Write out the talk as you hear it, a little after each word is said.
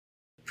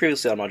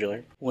Previously on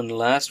Modular. When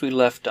last we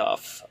left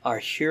off, our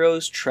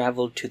heroes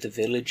traveled to the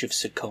village of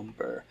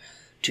Succumber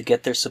to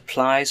get their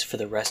supplies for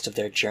the rest of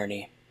their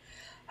journey.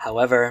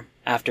 However,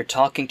 after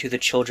talking to the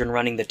children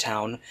running the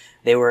town,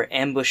 they were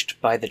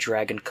ambushed by the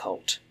dragon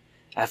cult.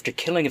 After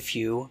killing a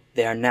few,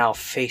 they are now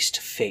face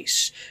to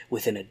face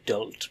with an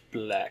adult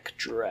black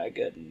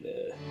dragon.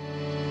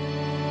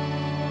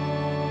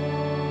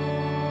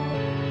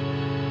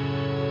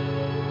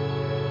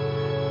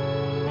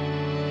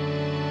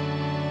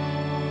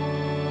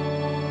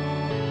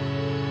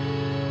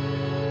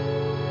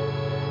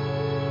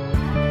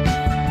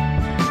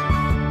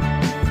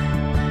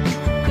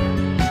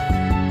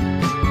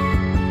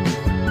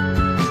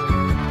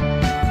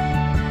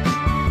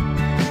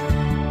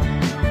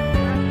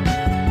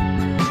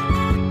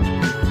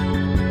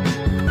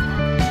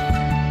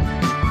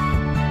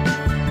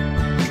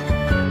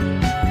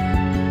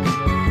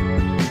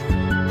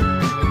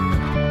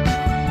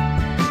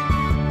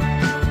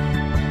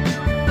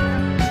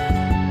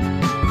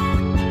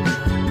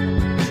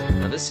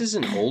 This is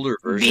an older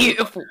version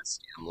Beautiful. of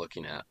Audacity I'm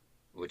looking at,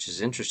 which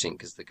is interesting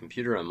because the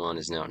computer I'm on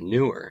is now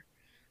newer,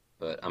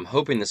 but I'm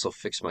hoping this will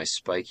fix my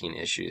spiking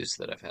issues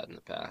that I've had in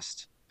the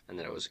past, and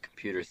that it was a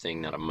computer thing,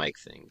 not a mic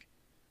thing.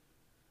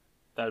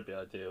 That'd be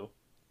ideal.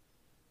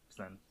 'Cause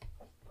then,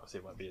 obviously,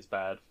 it won't be as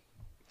bad.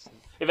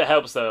 If it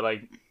helps, though,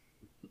 like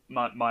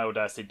my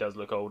Audacity does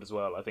look old as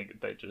well. I think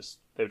they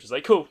were just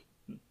like, cool,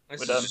 we're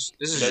done. This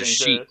We is don't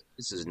just need sheet.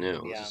 This is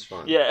new. Yeah. This is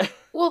fun. Yeah.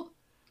 Well,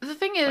 the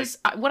thing is,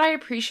 what I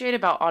appreciate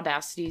about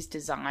Audacity's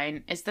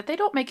design is that they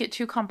don't make it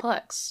too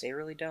complex. They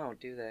really don't,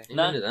 do they?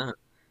 Amen to that.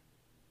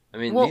 I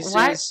mean, Well,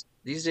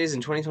 these days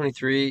in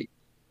 2023,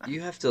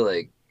 you have to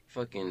like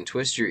fucking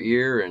twist your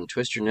ear and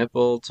twist your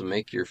nipple to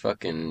make your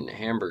fucking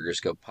hamburgers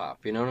go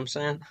pop. You know what I'm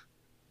saying?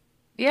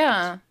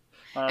 Yeah.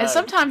 I don't And know.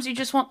 sometimes you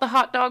just want the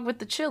hot dog with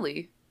the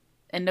chili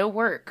and no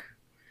work.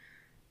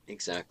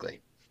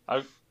 Exactly.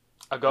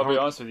 I gotta be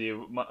honest with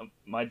you.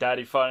 My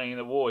daddy fighting in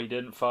the war, he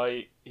didn't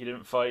fight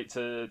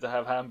to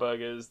have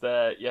hamburgers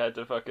that you had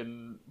to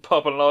fucking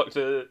pop and lock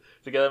to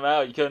get them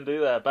out. You couldn't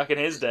do that. Back in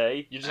his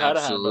day, you just had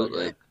a hamburger.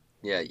 Absolutely.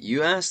 Yeah,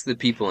 you ask the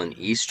people in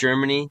East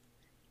Germany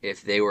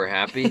if they were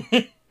happy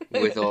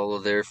with all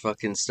of their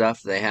fucking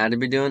stuff they had to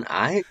be doing.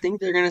 I think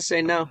they're gonna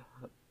say no.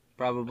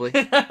 Probably.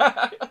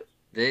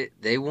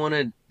 They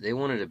wanted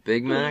a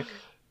Big Mac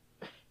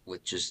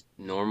with just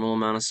normal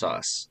amount of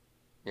sauce.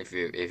 If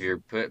you're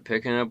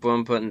picking up what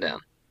I'm putting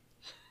down.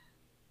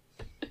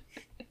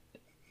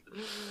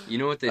 You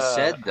know what they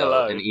said though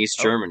hello. in East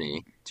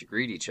Germany to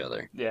greet each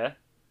other? Yeah.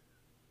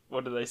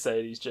 What do they say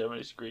in East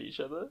Germany to greet each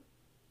other?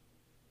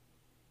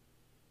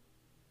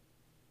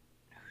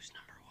 Who's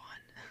number one?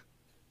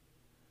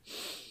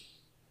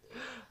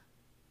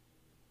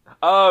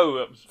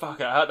 Oh, fuck!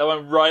 That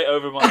went right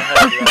over my head.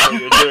 That's what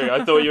you were doing.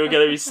 I thought you were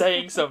going to be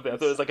saying something. I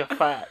thought it was like a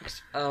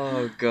fact. Oh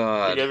You're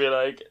God. going to be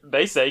like,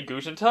 they say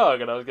Guten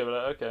Tag, and I was going to be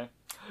like, okay,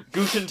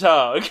 Guten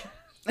Tag.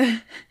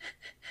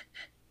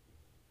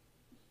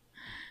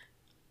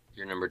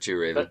 You're number two,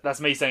 Raven. That's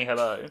me saying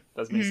hello.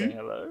 That's me saying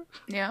hello.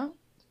 Yeah.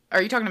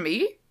 Are you talking to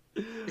me?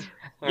 Alright,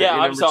 Yeah,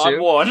 you're I'm number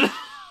two? one.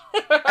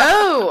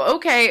 Oh,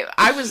 okay.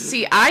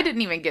 I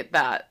didn't even get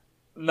that.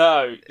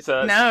 No,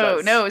 so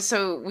No.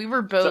 So we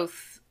were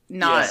both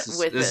not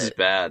with This it. is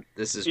bad.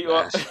 This is You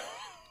are- bad.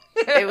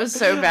 It was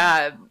so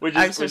bad. We're just-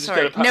 I'm we're so just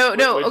sorry. gonna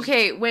No, we're just-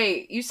 okay,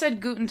 wait. You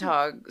said Guten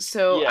Tag,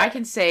 so Yeah. I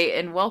can say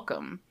and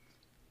welcome.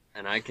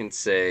 And I can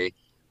say,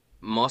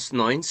 Mos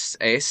neunst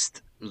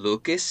est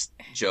Lucas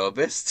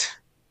Jobist.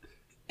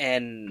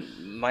 And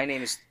my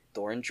name is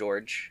Thorin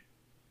George.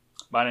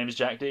 My name is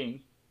Jack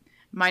Dean.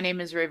 My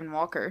name is Raven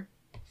Walker.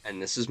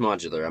 And this is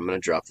modular. I'm going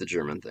to drop the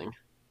German thing.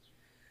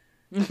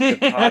 The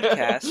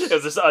podcast.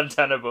 Is this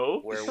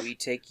untenable? Where we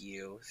take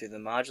you through the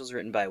modules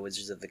written by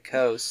Wizards of the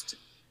Coast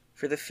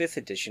for the 5th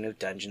edition of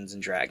Dungeons &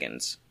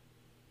 Dragons.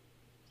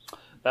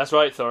 That's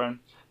right, Thorin.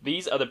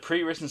 These are the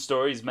pre-written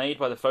stories made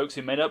by the folks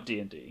who made up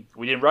D&D.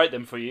 We didn't write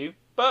them for you,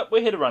 but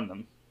we're here to run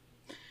them.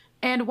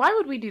 And why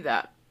would we do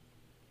that?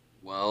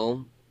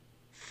 Well,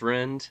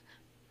 friend,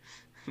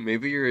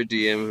 maybe you're a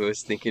DM who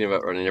is thinking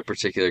about running a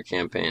particular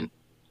campaign,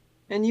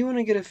 and you want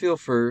to get a feel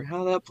for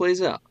how that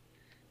plays out.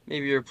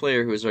 Maybe you're a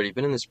player who has already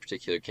been in this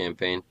particular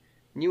campaign,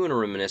 and you want to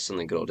reminisce on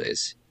the good old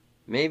days.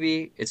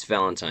 Maybe it's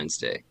Valentine's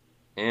Day,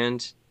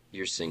 and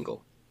you're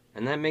single,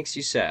 and that makes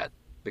you sad,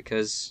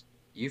 because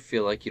you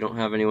feel like you don't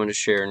have anyone to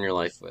share in your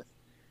life with.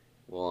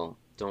 Well,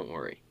 don't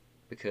worry,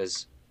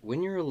 because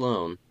when you're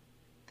alone,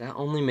 that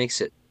only makes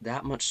it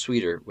that much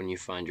sweeter when you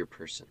find your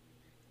person.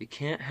 You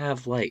can't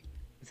have light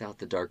without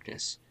the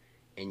darkness,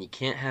 and you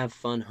can't have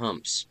fun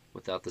humps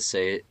without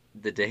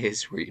the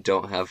days where you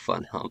don't have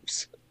fun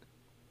humps.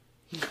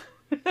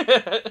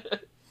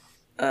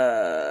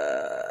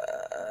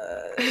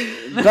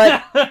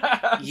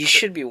 But you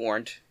should be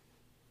warned.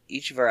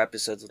 Each of our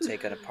episodes will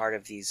take on a part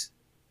of these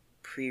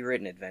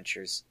pre-written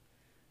adventures.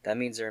 That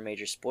means there are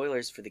major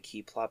spoilers for the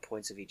key plot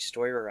points of each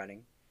story we're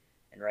running.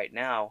 And right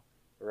now,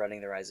 we're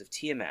running The Rise of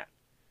Tiamat.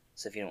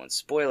 So if you don't want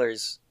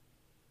spoilers,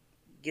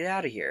 get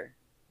out of here.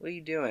 What are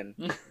you doing?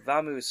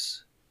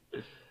 Vamos.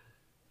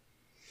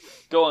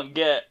 Go on,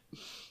 get.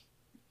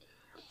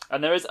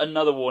 And there is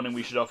another warning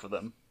we should offer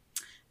them.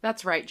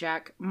 That's right,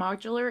 Jack.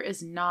 Modular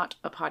is not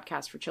a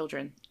podcast for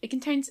children. It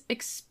contains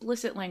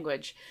explicit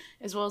language,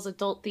 as well as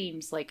adult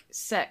themes like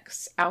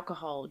sex,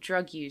 alcohol,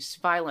 drug use,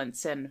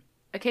 violence, and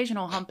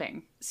occasional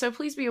humping. So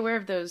please be aware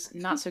of those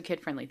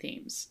not-so-kid-friendly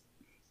themes.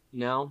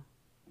 Now,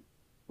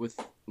 with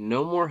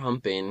no more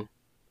humping,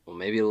 well,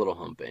 maybe a little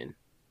humping,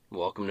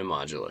 welcome to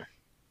Modular.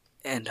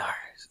 And our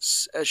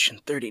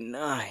session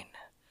 39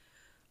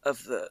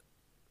 of the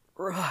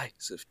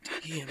Rise of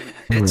DMX.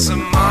 It's a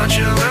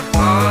modular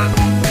pod.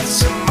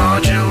 It's a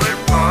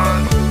modular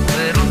pod.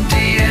 Little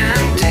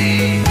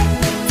D&D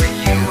for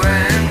you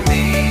and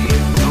me.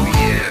 Oh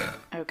yeah.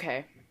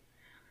 Okay.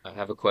 I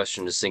have a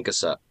question to sync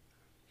us up.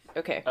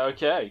 Okay.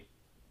 Okay.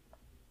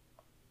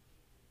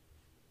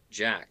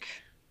 Jack,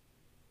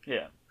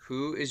 Yeah.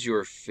 who is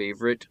your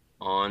favorite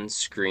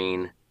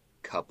on-screen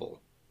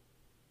couple?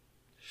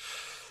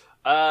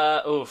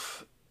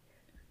 Oof.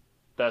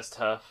 That's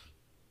tough.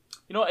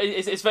 You know,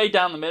 it's very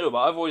down the middle,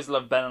 but I've always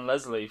loved Ben and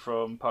Leslie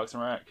from Parks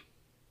and Rec.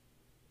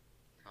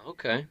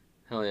 Okay,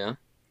 hell yeah.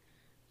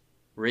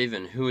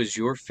 Raven, who is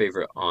your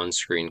favorite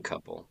on-screen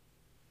couple?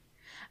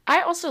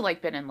 I also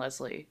like Ben and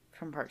Leslie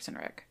from Parks and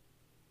Rec.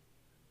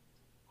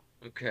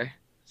 Okay.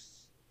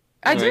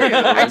 I do.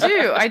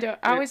 I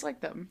always like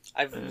them.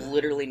 I've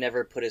literally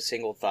never put a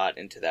single thought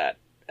into that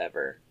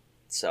ever,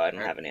 so I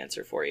don't have an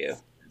answer for you.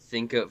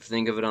 Think of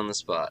it on the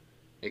spot.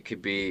 It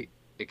could be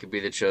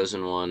the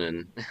chosen one,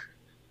 and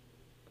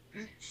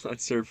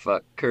let's her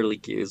fuck Curly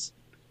Q's.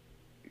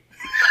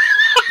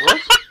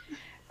 What?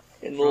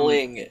 And From-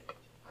 Ling.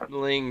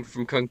 Ling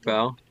from Kung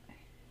Pao.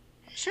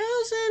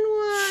 Chosen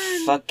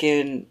one.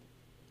 Fucking.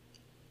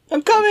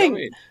 I'm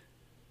coming!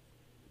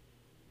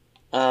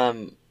 I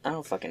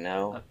don't fucking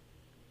know.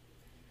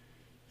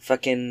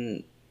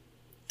 Fucking.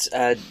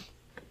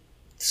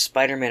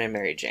 Spider-Man and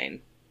Mary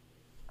Jane.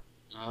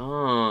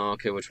 Oh,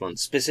 okay. Which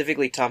ones?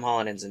 Specifically Tom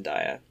Holland and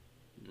Zendaya.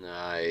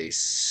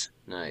 Nice.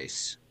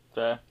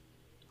 Fair.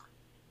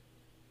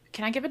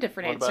 Can I give a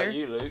different What answer? about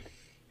you, Luke?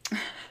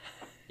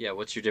 Yeah.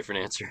 What's your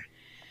different answer?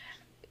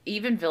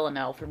 Even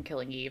Villanelle from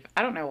Killing Eve.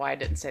 I don't know why I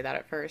didn't say that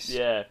at first.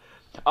 Yeah.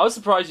 I was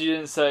surprised you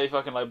didn't say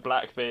fucking like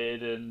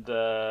Blackbeard and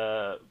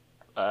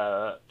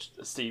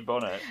Steve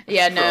Bonnet.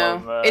 Yeah, no.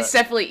 From, It's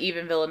definitely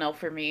Even Villanelle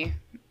for me.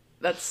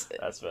 That's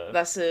fair.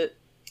 That's it.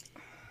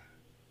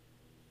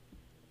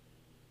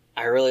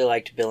 I really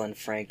liked Bill and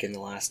Frank in The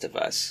Last of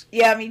Us.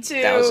 Yeah, me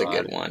too. That was a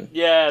good one.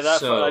 Yeah, that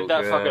So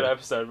that good. fucking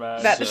episode,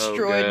 man. That So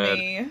destroyed good.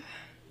 me.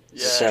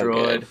 Yeah. So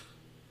Destroyed. good.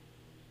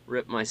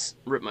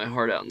 Ripped my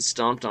heart out and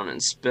stomped on it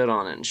and spit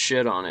on it and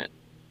shit on it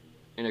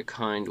in a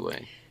kind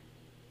way.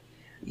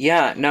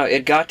 Yeah, no,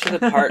 it got to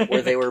the part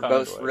where they were Kind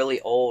both way.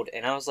 really old,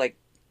 and I was like,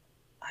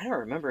 I don't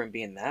remember him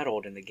being that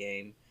old in the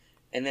game.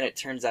 And then it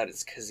turns out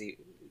it's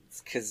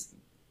because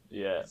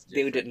Yeah.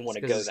 they didn't want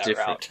to It's 'cause go it's that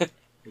different. route.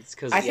 It's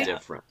because I it's think-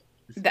 different.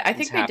 I think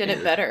It's they did it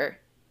happier. better.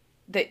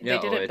 They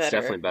Yeah, did it it's better.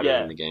 definitely better Yeah.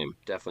 than the game.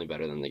 Definitely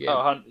better than the game.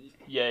 Oh,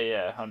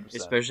 yeah, 100%.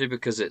 Especially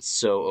because it's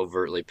so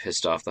overtly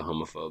pissed off the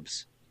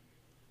homophobes.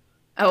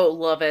 Oh,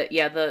 love it.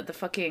 Yeah, the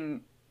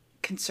fucking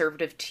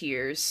conservative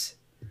tears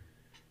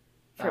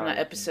from Oh, that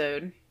yeah.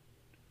 episode.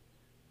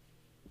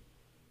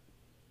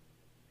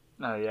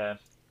 Oh, yeah.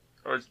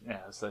 Yeah,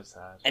 it's so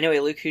sad. Anyway,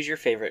 Luke, who's your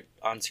favorite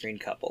on-screen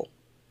couple?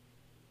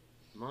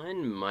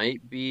 Mine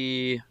might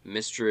be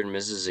Mr. and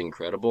Mrs.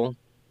 Incredible.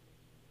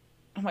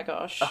 Oh my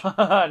gosh.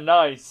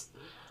 Nice.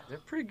 They're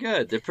pretty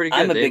good. They're pretty good.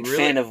 I'm a They big really,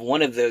 fan of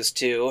one of those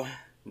two.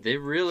 They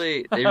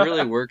really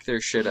work their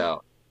shit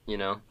out. You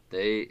know,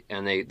 they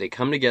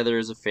come together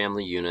as a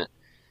family unit,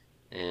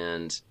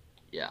 and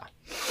yeah,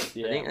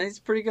 Yeah. I think it's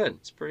pretty good.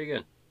 It's pretty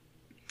good.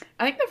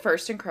 I think the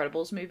first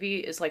Incredibles movie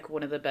is like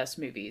one of the best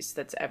movies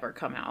that's ever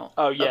come out.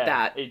 Oh, yeah. Of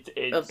that.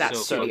 It's of that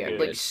so studio. good.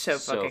 Like, so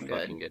fucking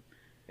good.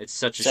 It's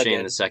such a So shame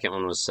good. the second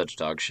one was such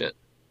dog shit.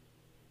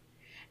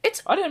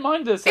 It's I didn't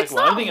mind the second It's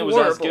one. I not didn't think it was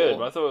as horrible. good,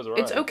 but I thought it was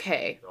alright. it's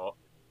okay.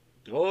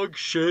 Dog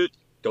shit.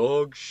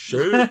 Dog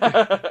shit.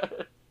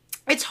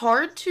 It's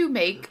hard to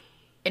make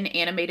an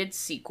animated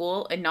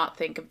sequel and not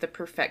think of the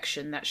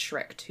perfection that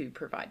Shrek 2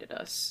 provided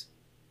us.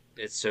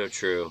 It's so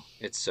true.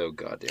 It's so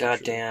goddamn. true.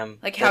 Goddamn.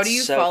 Like, how That's do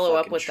you so follow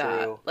up fucking with true.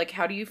 that? Like,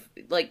 how do you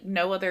like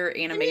no other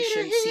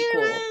animation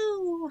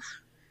sequel?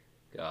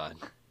 God.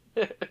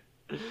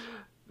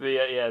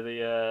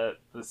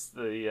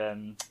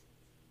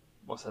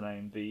 What's her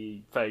name?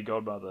 The fairy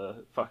godmother.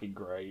 Fucking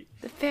great.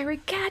 The fairy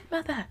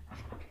godmother.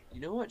 You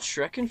know what?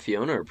 Shrek and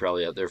Fiona are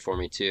probably up there for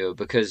me too,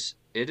 because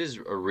it is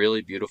a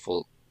really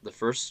beautiful. The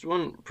first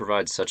one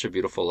provides such a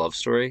beautiful love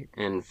story,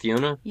 and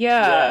Fiona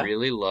Yeah.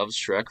 really loves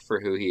Shrek for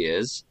who he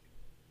is.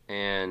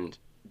 And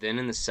then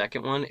in the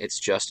second one, it's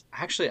just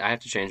actually I have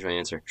to change my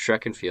answer.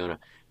 Shrek and Fiona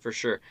for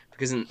sure,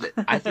 because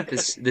I think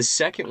the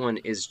second one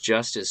is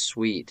just as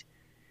sweet,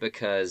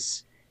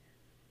 because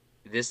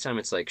this time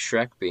it's like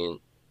Shrek being,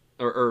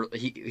 or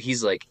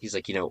he's like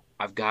you know,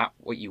 I've got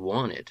what you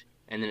wanted,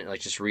 and then it like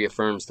just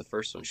reaffirms the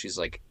first one. She's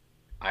like,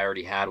 I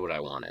already had what I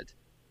wanted,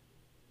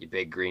 You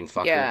big green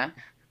fucker. Yeah.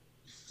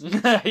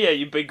 Yeah,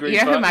 you big green. You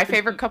know who fuck. my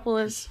favorite couple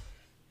is?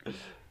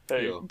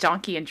 Hey. Yo.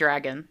 Donkey and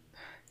Dragon.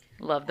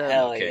 Love them.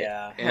 Hell Okay.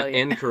 yeah. Hell yeah.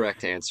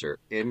 Incorrect answer.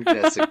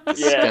 That's a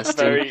Yeah, disgusting.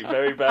 very,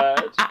 very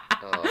bad.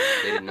 Oh,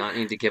 they did not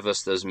need to give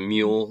us those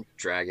mule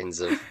dragons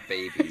of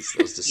babies.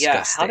 Those disgusting.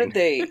 Yeah,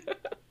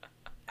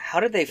 how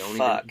did they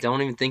fuck?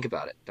 Don't even think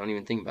about it. Don't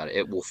even think about it.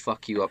 It will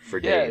fuck you up for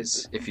Yeah.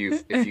 days if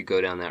you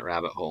go down that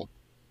rabbit hole.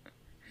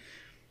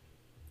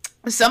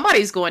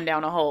 Somebody's going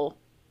down a hole.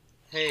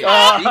 Hey,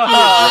 speaking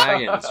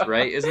of dragons,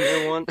 right? Isn't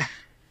there one?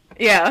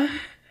 Yeah.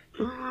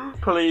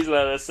 Please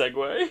let us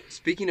segue.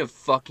 Speaking of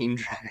fucking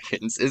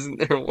dragons, isn't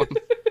there one?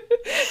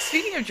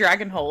 Speaking of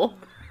Dragon Hole.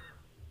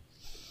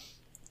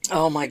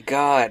 Oh my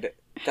god.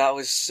 That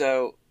was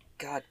so...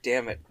 God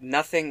damn it.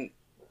 Nothing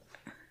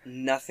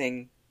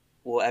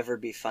will ever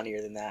be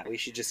funnier than that. We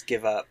should just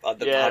give up on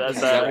the Yeah, podcast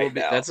that's right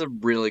now. That's a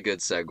really good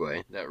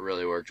segue. That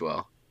really worked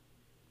well.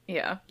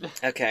 Yeah.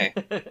 Okay,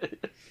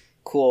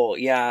 cool.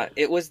 Yeah,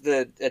 it was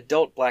the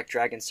adult black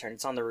dragon's turn.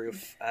 It's on the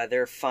roof.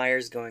 There are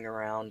fires going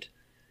around,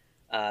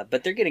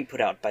 but they're getting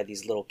put out by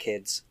these little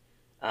kids.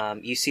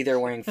 You see they're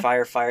wearing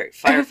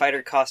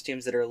firefighter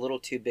costumes that are a little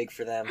too big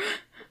for them.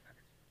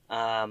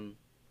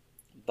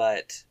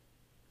 But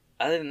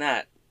other than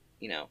that,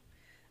 you know,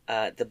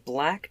 the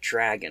black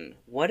dragon.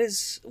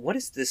 What's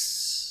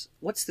this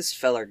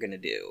feller gonna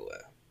do?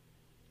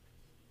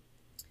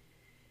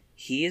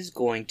 He is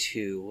going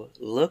to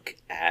look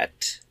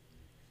at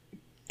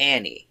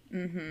Annie.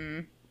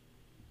 Mm-hmm.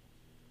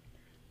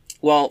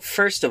 Well,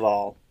 first of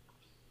all,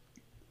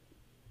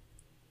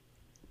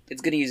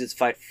 it's going to use its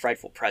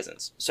frightful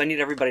presence. So I need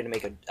everybody to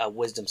make a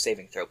wisdom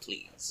saving throw,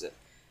 please.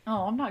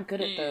 Oh, I'm not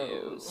good at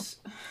those.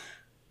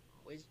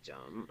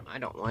 Wisdom. I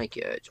don't like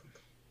it.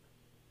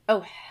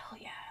 Oh, hell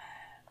yeah.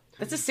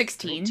 That's a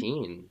 16.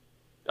 19.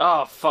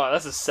 Oh fuck,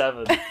 that's a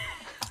 7.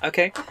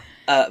 Okay.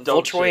 Dog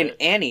Voltroy and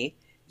shit. Annie,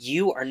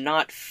 you are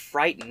not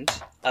frightened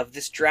of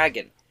this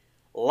dragon.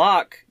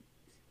 Locke,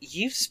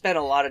 you've spent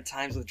a lot of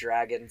times with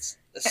dragons,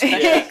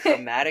 especially Yeah.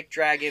 chromatic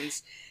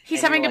dragons. He's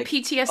And having you're a like,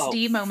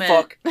 PTSD "Oh, moment.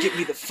 Fuck, get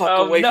me the fuck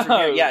Oh, away from no.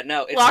 here. Yeah,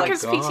 no, it's Locke like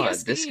is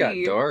PTSD. This got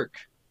dark.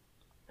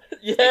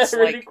 Yeah, It's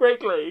really like-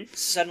 quickly.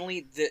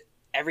 suddenly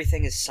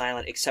everything is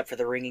silent except for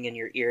the ringing in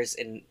your ears,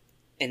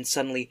 and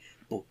suddenly,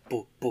 boo,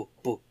 boo, boo,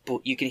 boo,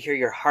 boo, you can hear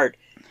your heart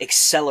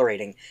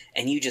accelerating,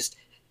 and you just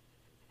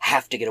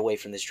have to get away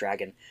from this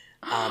dragon.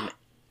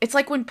 It's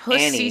like when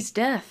Puss Annie. sees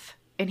death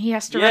and he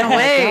has to Yeah. run Oh my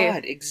away.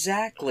 god,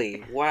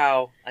 exactly.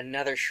 Wow,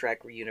 another Shrek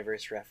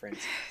universe reference.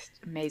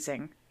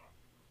 Amazing.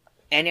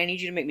 Annie, I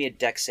need you to make me a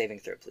dex saving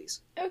throw,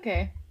 please.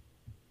 Okay.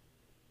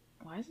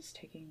 Why is this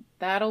taking...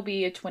 That'll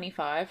be a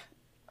 25.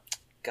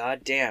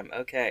 God damn,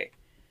 okay.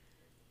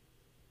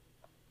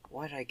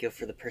 Why did I go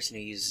for the person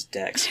who uses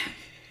dex?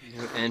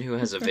 And who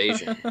has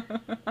evasion.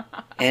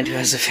 And who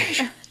has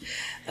evasion.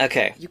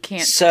 Okay. You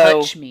can't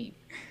So- touch me.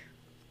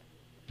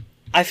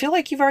 I feel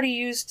like you've already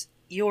used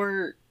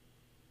your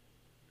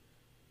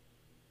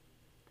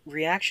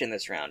reaction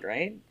this round,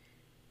 right?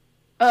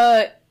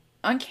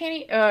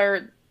 Uncanny...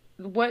 Or...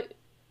 what...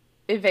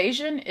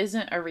 Evasion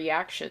isn't a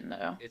reaction,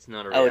 though. It's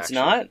not a reaction. Oh, it's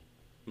not?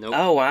 Nope.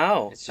 Oh,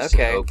 wow. It's just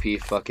Okay. an OP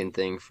fucking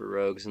thing for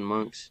rogues and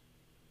monks.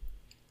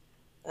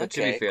 But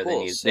to Okay, be fair,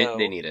 cool. they So,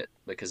 they need it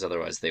because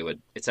otherwise they would.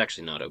 It's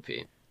actually not OP.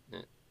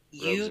 Rogues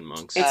you, and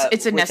monks.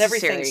 It's a with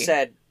everything necessary.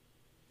 said,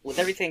 with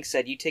everything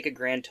said, you take a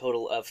grand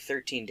total of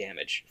 13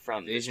 damage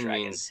from this Evasion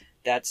dragon. means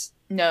That's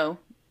No.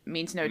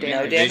 Means no No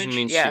damage. damage? Evasion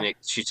means Yeah.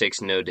 she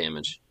takes no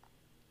damage.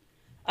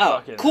 oh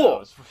Fucking cool.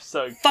 hell, it's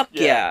so Fuck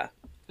yeah.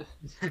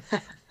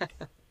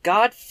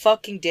 God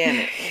fucking damn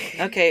it.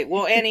 Okay,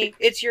 well Annie,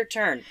 it's your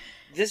turn.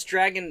 This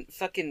dragon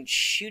fucking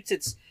shoots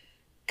its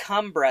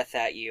cum breath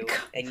at you,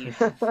 and you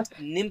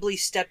nimbly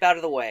step out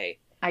of the way.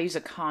 I use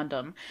a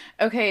condom.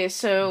 Okay,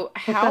 so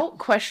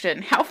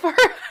question, how far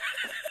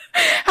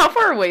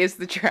away is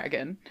the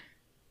dragon?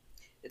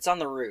 It's on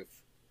the roof,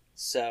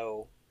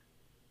 so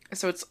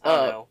So it's I don't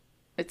up. know,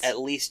 It's at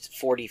least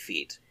 40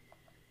 feet.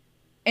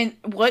 and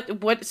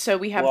what so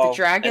we have Well, the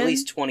dragon at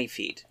least 20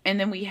 feet. and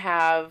then we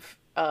have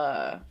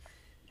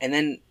And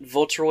then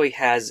Voltroy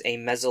has a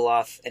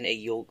Mesoloth and a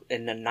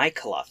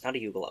Nikoloth, not a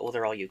Yugoloth. Well,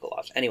 they're all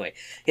Yugoloths. Anyway,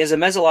 he has a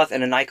Mesoloth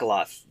and a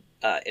Nikoloth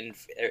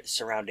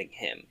surrounding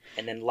him.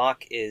 And then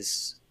Locke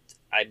is,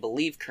 I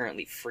believe,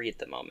 currently free at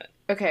the moment.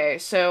 okay,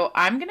 so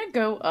I'm gonna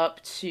go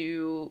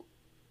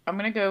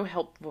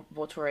help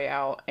Volturi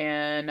out,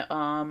 and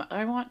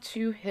I want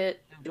to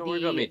hit. Don't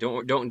worry about me.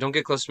 Don't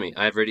get close to me.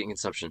 I have radiant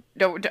consumption.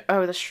 Oh,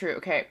 that's true.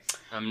 Okay,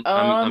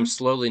 I'm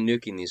slowly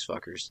nuking these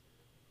fuckers.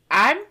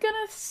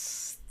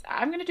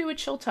 I'm gonna do a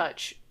chill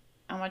touch.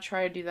 I'm gonna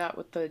try to do that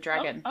with the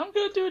dragon. I'm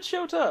gonna do a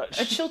chill touch.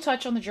 A chill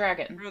touch on the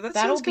dragon. Bro, that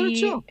that'll sounds kinda be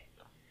chill.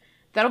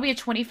 that'll be a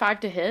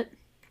 25 to hit.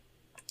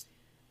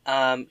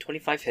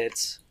 25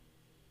 hits.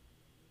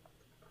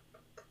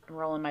 I'm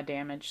rolling my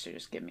damage, so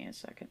just give me a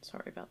second.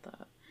 Sorry about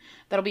that.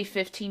 That'll be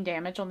 15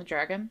 damage on the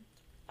dragon.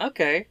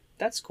 Okay,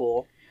 that's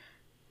cool.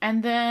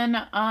 And then,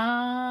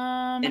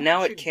 And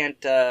now it can't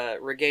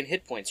regain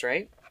hit points,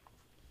 right?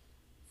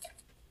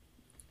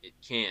 It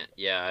can't.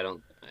 Yeah, I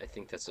don't. I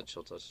think that's what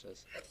Chill Touch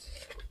does.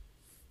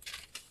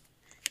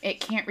 It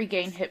can't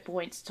regain hit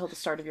points until the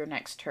start of your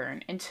next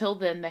turn. Until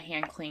then, the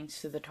hand clings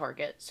to the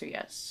target, so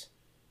yes.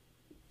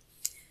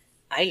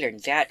 I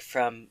learned that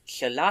from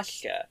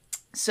Shalasha.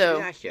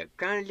 So,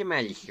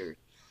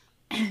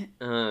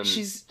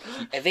 she's...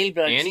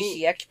 Available on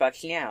Annie? PC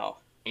Xbox now.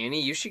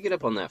 Annie, you should get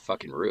up on that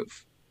fucking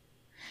roof.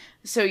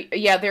 So,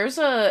 yeah, there's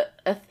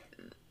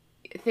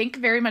think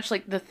very much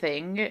like the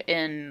Thing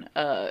in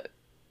that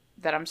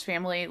Adam's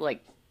Family,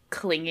 like,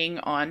 clinging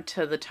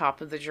onto the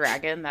top of the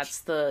dragon. That's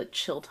the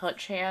Chill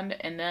Touch hand.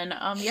 And then,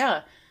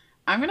 yeah,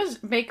 I'm gonna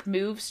make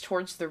moves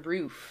towards the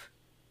roof.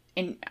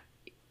 And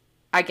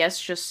I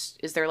guess just,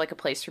 is there, like, a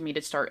place for me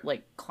to start,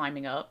 like,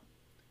 climbing up?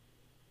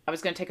 I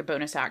was gonna take a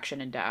bonus action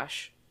and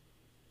dash.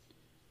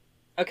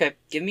 Okay,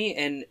 give me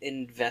an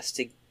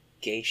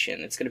investigation.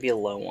 It's going to be a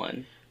low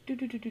one.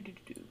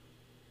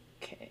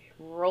 Okay,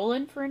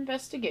 rolling for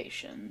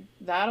investigation.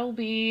 That'll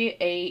be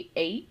a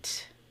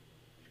 8.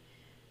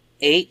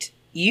 8.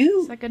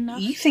 Is that good enough?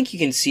 You think you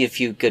can see a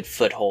few good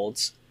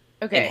footholds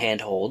Okay. and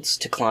handholds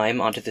to climb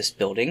onto this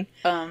building.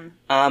 Hmm.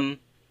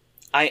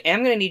 I am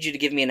going to need you to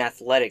give me an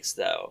athletics,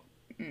 though.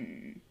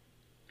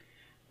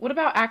 What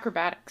about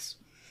acrobatics?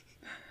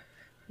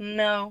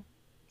 No.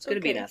 It's going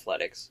to be an Okay.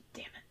 athletics.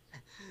 Damn it.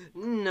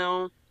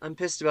 No, I'm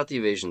pissed about the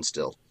evasion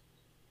still.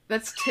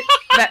 That's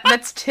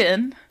that's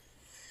 10.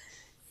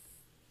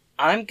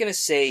 I'm going to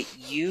say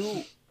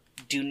you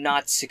do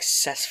not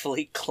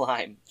successfully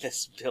climb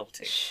this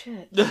building.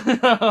 Shit.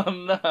 Oh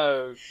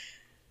no.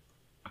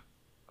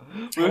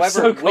 We were However,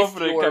 so with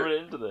confident your- coming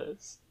into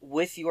this.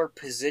 With your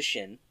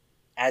position,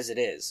 as it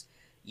is,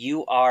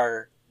 you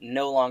are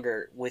no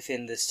longer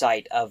within the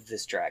sight of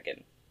this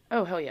dragon.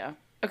 Oh, hell yeah.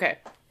 Okay.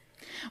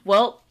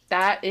 Well,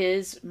 that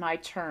is my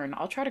turn.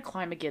 I'll try to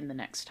climb again the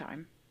next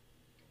time.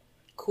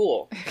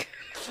 Cool.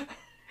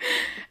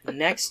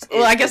 Next is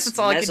Well, I guess this that's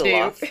all I can do.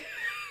 Mezzoloth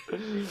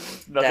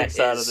Nothing That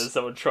sadder is- than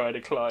someone trying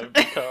to climb.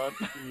 You can't.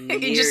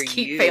 You just near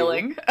keep you,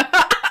 failing.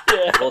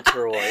 Yeah.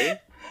 Voltoroy.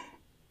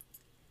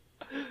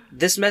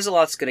 This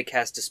Mezzoloth's going to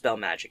cast a spell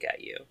magic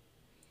at you.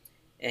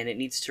 And it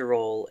needs to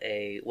roll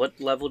a... What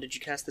level did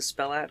you cast the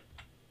spell at?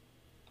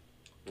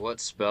 What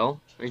spell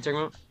are you talking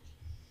about?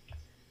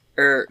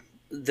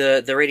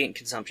 The Radiant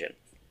Consumption.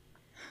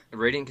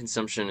 Radiant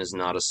Consumption is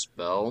not a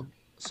spell,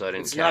 so I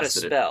didn't It's cast not a it.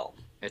 spell.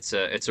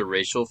 It's a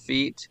racial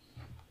feat.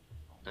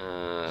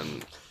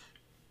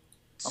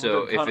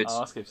 So if can't it's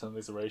ask if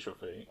something's a racial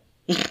feat.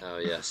 oh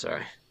yeah,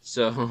 sorry.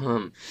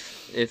 So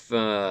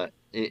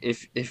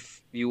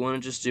if you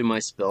want to just do my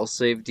spell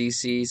save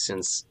DC,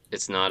 since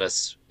it's not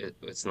it's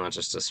not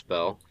just a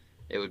spell,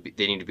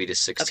 they need to be to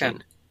 16. Okay.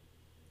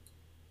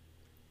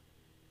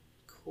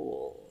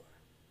 Cool.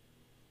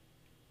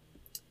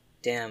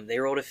 Damn, they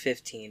rolled a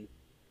 15.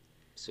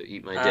 So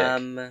eat my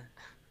dick.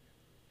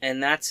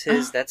 And that's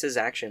his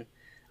action.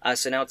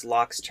 So now it's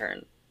Locke's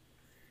turn.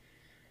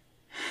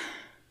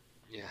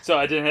 Yeah. So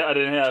I didn't hear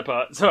that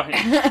part. Sorry.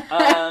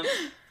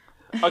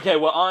 Okay,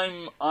 well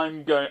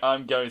I'm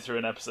going through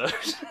an episode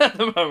at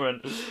the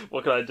moment.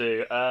 What can I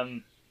do?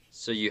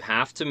 So you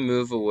have to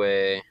move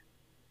away.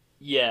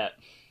 Yeah.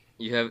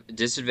 You have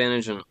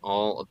disadvantage on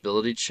all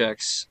ability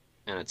checks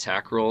and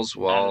attack rolls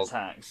while and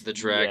attacks. the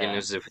dragon Yeah.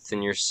 is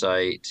within your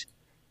sight.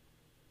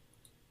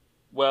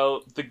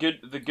 Well, the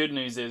good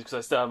news is because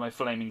I still have my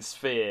flaming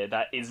sphere.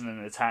 That isn't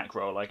an attack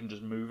roll. I can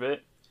just move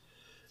it.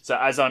 So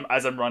as I'm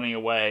running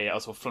away, I'll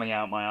sort of fling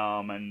out my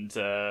arm and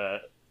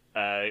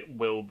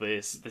will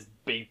this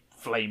big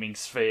flaming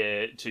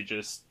sphere to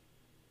just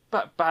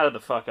batter the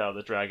fuck out of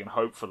the dragon.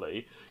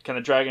 Hopefully, can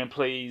the dragon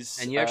please?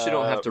 And you actually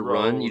don't have to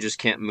run. roll- You just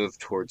can't move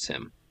towards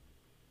him.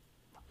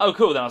 Oh,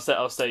 cool. Then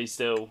I'll stay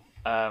still.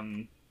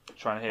 Trying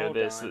to hear Hold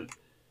this. on.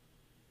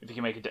 If you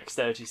can make a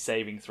dexterity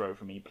saving throw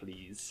for me,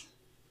 please.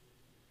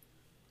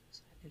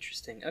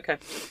 Interesting. Okay.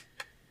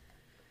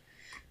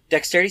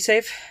 Dexterity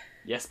save?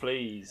 Yes,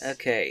 please.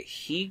 Okay,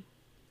 he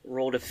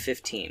rolled a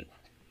 15.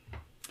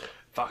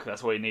 Fuck,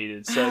 that's what he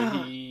needed. So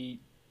he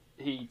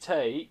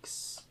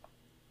takes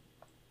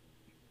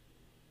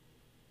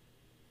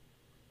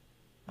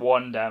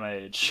 1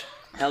 damage.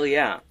 Hell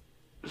yeah.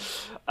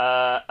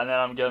 And then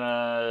I'm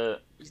gonna.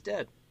 He's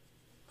dead.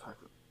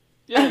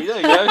 Yeah, there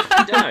you go.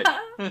 He died.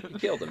 You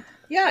killed him.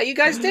 Yeah, you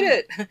guys did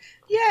it!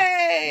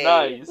 Yay!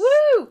 Nice.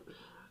 Woo!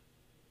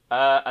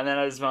 And then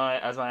as my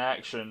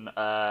action,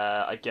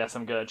 I guess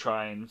I'm gonna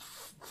try and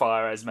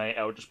fire as many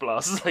Eldritch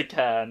Blasts as I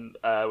can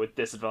with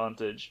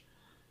disadvantage.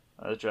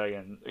 The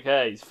dragon.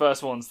 Okay,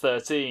 first one's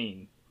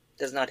 13.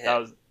 Does not hit. That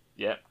was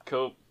yeah,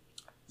 cool.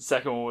 The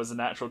second one was a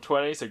natural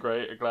 20, so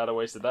great. Glad I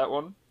wasted that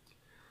one.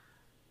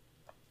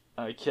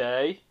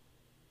 Okay.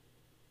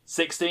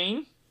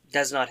 16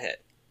 Does not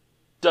hit.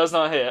 does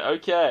not hit.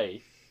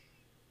 Okay.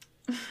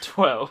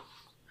 12.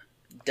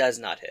 Does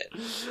not hit.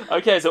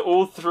 Okay, so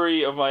all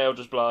 3 of my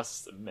Eldritch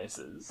Blasts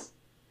misses.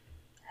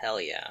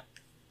 Hell yeah.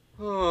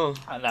 Oh.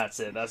 And that's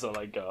it. That's all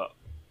I got.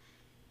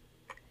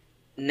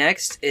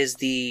 Next is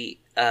the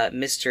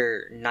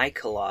Mr.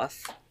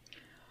 Nikoloth.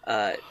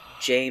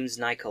 James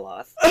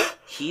Nikoloth.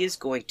 He is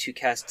going to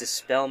cast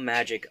Dispel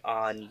Magic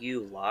on you,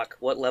 Locke.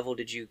 What level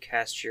did you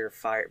cast your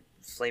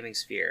flaming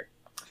sphere?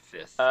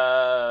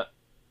 5th.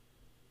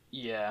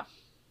 Yeah.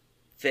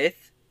 5th?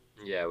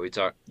 Yeah, we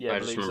talked. Yeah, I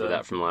just remember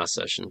that from last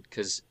session.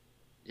 Because,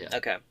 yeah.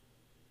 Okay.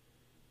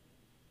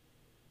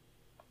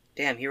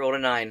 Damn, he rolled a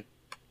 9.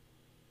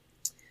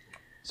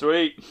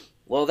 Sweet.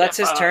 Well, that's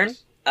his Yes.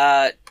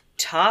 turn.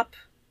 Top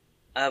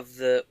of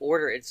the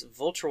order, it's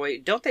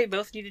Voltroy. Don't they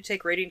both need to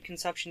take radiant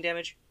consumption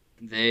damage?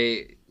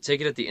 They take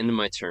it at the end of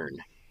my turn.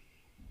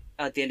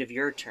 At the end of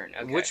your turn,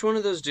 okay. Which one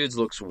of those dudes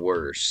looks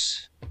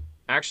worse?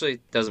 Actually,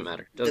 doesn't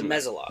matter. The Doesn't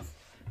matter. Mezzaloth.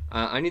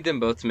 I need them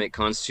both to make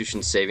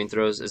Constitution saving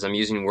throws, as I'm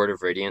using Word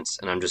of Radiance,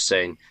 and I'm just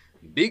saying,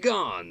 "Be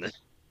gone."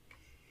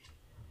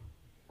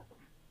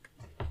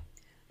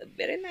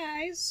 Very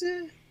nice.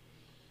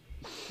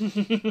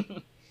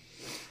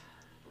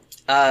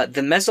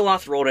 The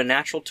Mezzaloth rolled a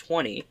natural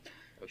 20,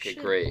 Okay,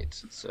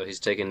 great. So he's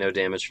taking no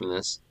damage from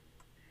this.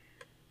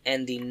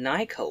 and the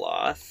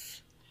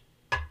Nikoloth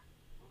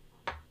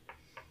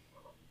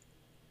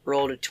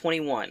rolled a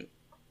 21.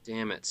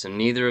 Damn it. So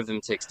neither of them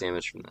takes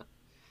damage from that.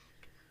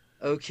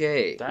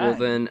 Okay, well Dang.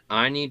 then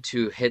I need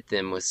to hit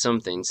them with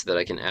something so that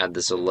I can add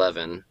this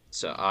 11.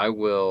 So I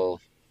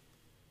will...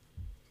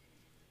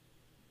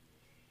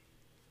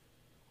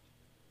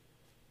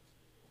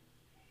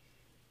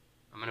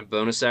 I'm going to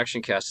bonus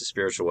action cast a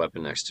spiritual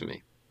weapon next to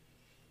me.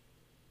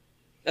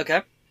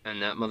 Okay,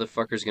 And that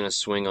motherfucker's going to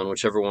swing on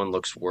whichever one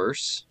looks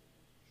worse.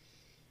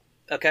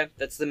 okay,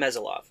 that's the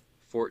Mezzaloth.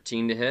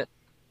 14 to hit.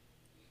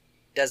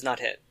 Does not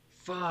hit.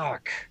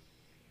 Fuck.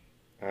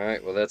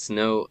 Alright, well that's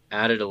no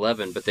added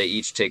 11, but they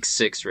each take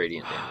 6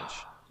 radiant damage.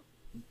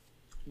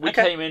 We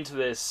Okay. came into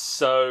this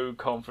so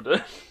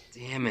confident.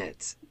 Damn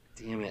it.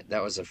 Damn it.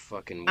 That was a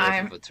fucking whiff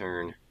I'm- of a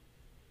turn.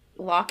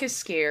 Locke is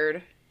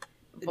scared.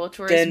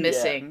 Voltor is Then-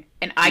 missing,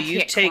 and I Do you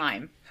can't take-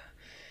 climb.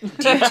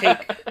 Do you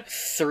take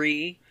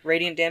 3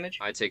 radiant damage?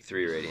 I take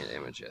 3 radiant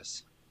damage,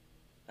 yes.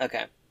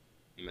 Okay,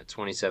 I'm at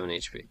 27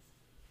 HP.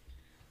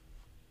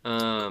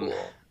 cool.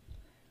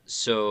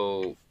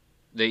 So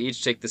they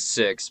each take the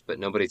 6, but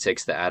nobody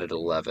takes the added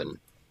 11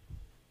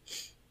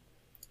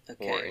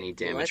 Okay, or any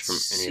damage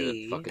let's from any of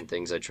see. the fucking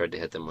things I tried to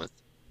hit them with.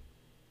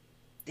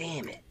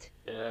 Damn it.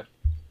 Yeah.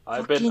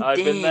 I've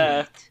been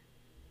there.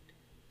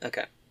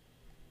 Okay.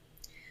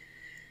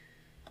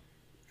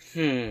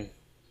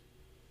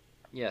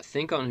 Yeah,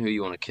 think on who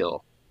you want to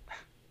kill.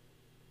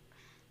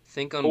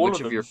 Think on All which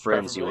of of them, your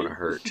friends you want to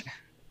preferably.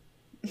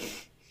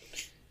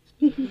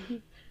 hurt.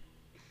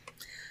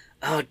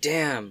 Oh,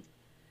 damn.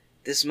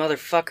 This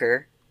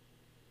motherfucker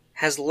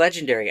has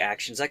legendary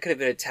actions. I could have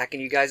been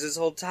attacking you guys this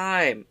whole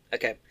time.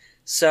 Okay,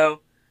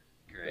 so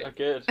Great. Oh,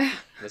 good.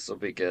 This will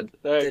be good.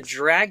 the Thanks.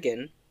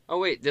 dragon... Oh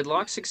wait, did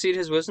Locke succeed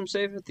his wisdom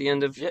save at the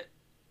end of Yeah.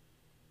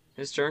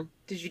 his turn?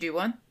 Did you do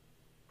one?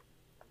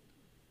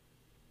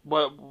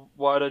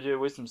 Why did I do a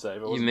wisdom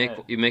save? I You wasn't make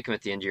here. you make him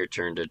at the end of your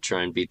turn to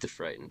try and beat the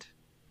frightened.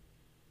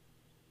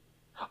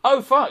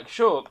 Oh, fuck,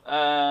 sure.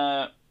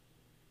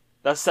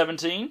 That's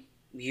 17?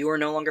 You are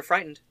no longer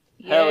frightened.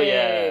 Hell Yay.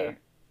 yeah.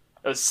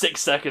 That was 6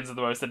 seconds of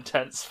the most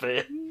intense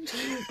fear.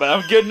 But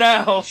I'm good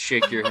now.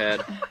 Shake your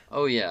head.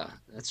 Oh yeah,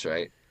 that's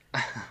right.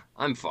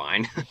 I'm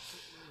fine.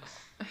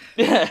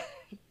 Yeah.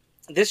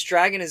 This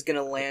dragon is going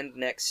to land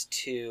next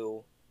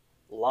to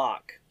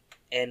Locke.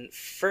 And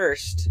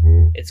first,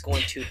 it's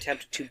going to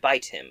attempt to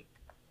bite him.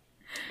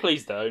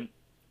 Please don't.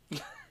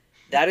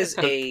 That is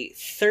a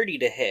 30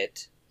 to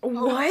hit.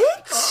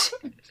 What?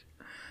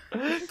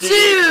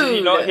 Did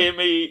you not Dude! hear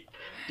me?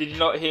 Did you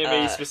not hear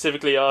me Uh,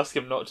 specifically ask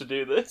him not to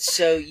do this?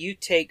 So you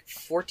take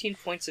 14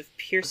 points of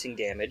piercing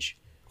damage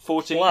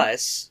 14.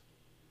 plus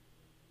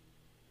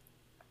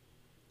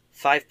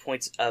 5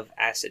 points of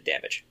acid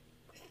damage.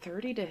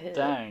 30 to hit.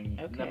 Dang.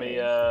 Okay.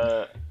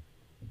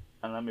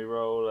 Let me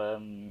roll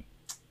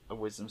a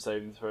wisdom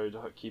saving throw to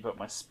keep up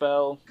my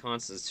spell.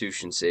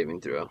 Constitution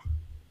saving throw.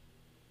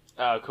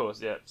 Oh, of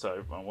course, yeah.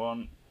 Sorry, wrong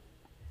one.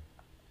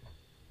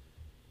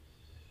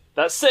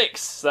 That's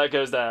 6. That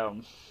goes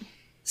down.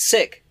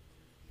 Sick.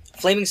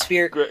 Flaming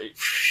spear Great.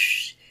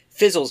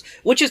 fizzles,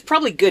 which is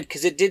probably good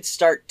because it did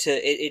start to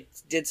it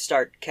did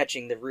start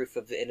catching the roof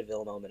of the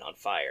Innoville moment on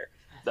fire.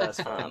 That's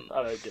fine.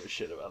 I don't give a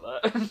shit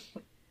about that.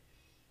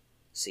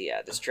 So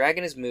yeah, this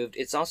dragon is moved.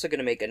 It's also going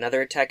to make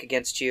another attack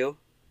against you.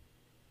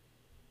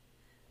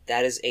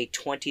 That is a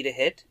 20 to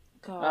hit.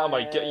 Oh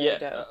my god,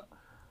 yeah.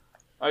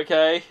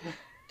 Okay.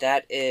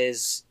 That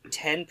is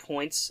 10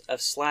 points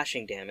of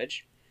slashing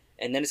damage.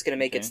 And then it's going to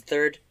make its Okay.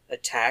 third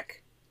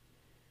attack.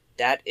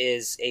 That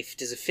is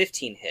does a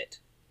 15 hit.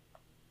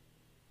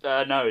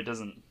 No, it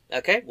doesn't.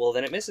 Okay, well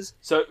then it misses.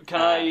 So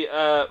can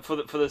I for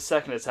the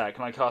second attack,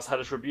 can I cast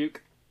Hellish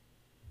Rebuke?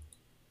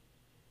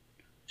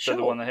 So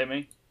the one that hit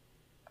me?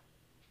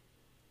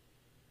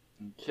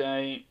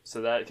 Okay,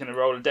 so that can I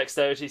roll a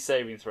dexterity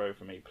saving throw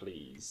for me,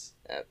 please?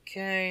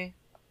 Okay.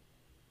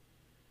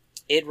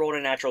 It rolled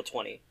a natural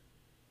 20.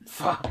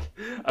 Fuck.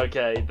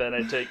 Okay, then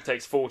it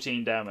takes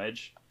 14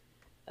 damage.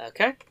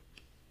 Okay.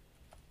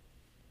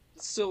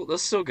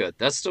 That's still good.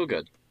 That's still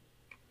good.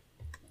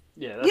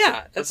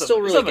 Yeah, That's still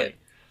really something. good.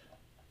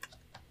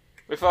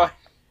 We're fine.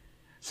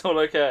 It's all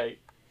okay.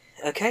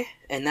 Okay,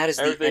 and that is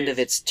the Everything end of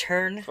is its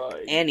turn.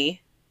 Fine.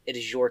 Annie, it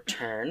is your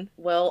turn.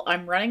 Well,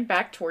 I'm running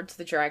back towards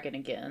the dragon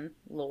again,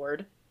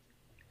 Lord.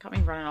 Got me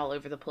running all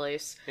over the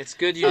place. It's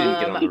good you didn't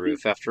get on the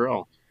roof after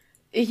all.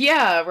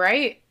 Yeah,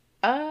 right?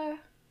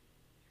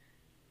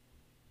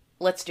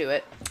 Let's do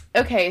it.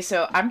 Okay,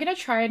 so I'm gonna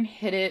try and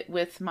hit it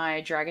with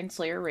my Dragon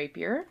Slayer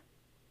Rapier.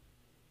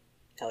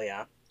 Hell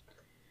yeah.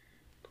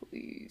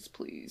 Please,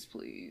 please,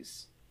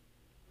 please.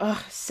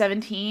 Ugh,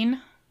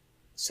 17?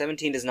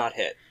 17 does not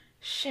hit.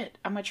 Shit,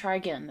 I'm gonna try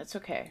again. That's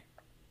okay.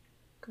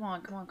 Come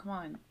on, come on, come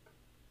on.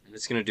 And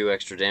it's gonna do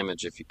extra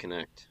damage if you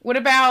connect. What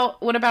about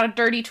a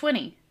dirty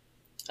 20?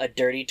 A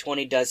dirty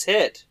 20 does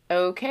hit.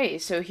 Okay,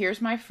 so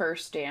here's my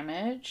first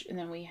damage, and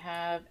then we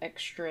have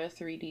extra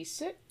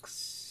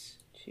 3d6.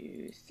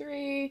 2,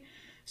 3.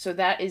 So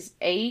that is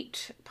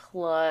 8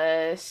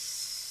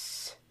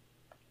 plus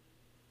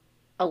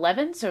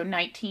 11, so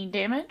 19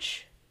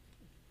 damage.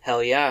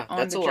 Hell yeah, On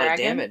that's the a lot of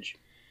dragon? damage.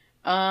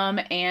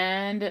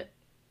 And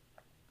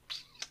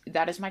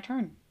that is my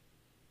turn.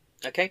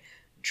 Okay,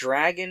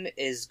 Dragon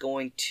is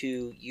going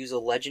to use a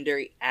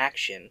legendary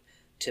action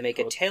to make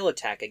a tail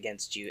attack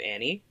against you,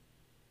 Annie.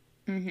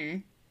 Mm-hmm.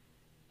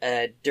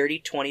 A dirty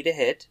 20 to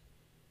hit.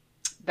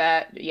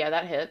 That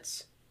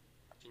hits.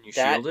 Can you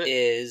That shield it?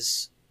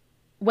 is...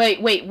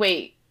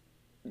 Wait.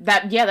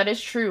 That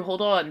is true.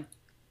 Hold on.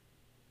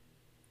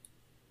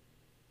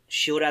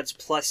 Shield adds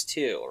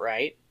 +2,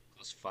 right?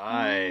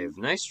 +5.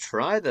 Nice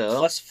try,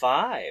 though.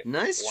 +5.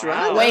 Nice Wow.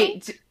 try. though.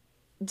 Wait,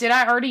 did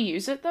I already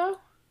use it though?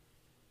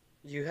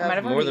 You might have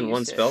have more already than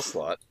one used it. spell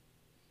slot.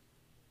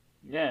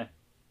 Yeah.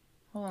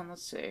 Hold on,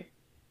 let's see.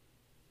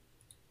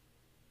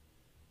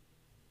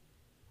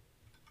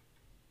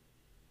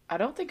 I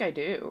don't think I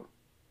do.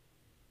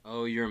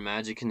 Oh, you're a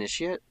magic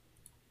initiate,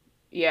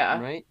 Yeah.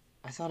 right?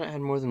 I thought it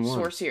had more than one.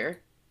 Sorcerer.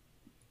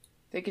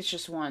 I think it's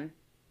just one.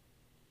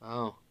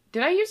 Oh.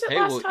 Did I use it Hey,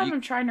 last well, time? you-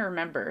 I'm trying to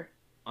remember.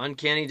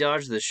 Uncanny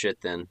dodge this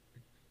shit, then.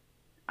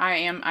 I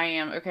am.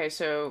 Okay,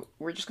 so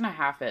we're just gonna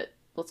half it.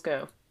 Let's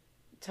go.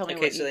 Tell me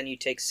Okay, what so you... then you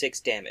take 6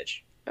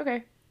 damage.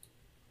 Okay.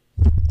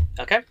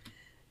 Okay.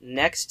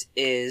 Next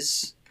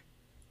is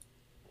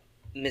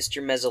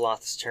Mr.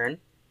 Mezoloth's turn.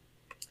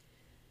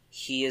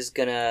 He is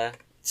gonna...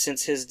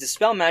 Since his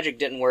Dispel Magic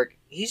didn't work,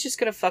 he's just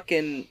gonna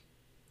fucking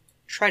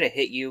try to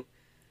hit you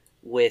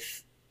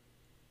with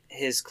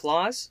his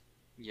claws.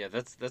 Yeah,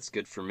 that's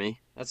good for me.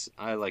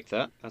 I like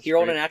that. That's He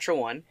rolled a great. natural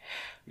 1.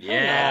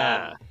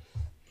 Yeah.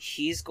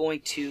 He's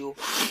going to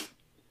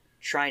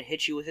try and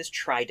hit you with his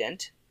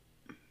trident.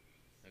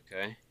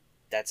 Okay.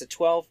 That's a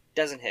 12.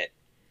 Doesn't hit.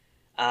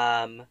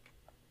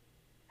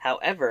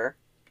 However,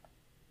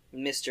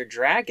 Mr.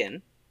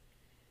 Dragon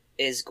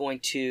is going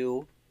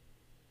to...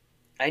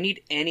 I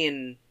need Annie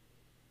and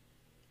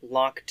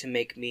Locke to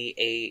make me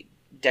a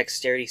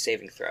dexterity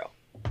saving throw.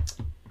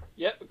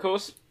 Yep, of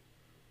course.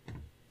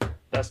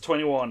 That's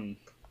 21.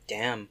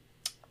 Damn.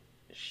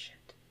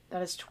 Shit.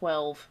 That is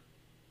 12.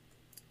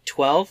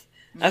 12?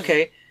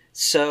 Okay,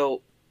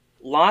 so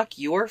Locke,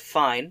 you're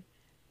fine.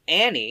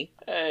 Annie,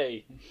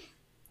 Hey.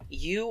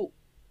 you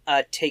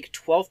take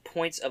 12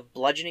 points of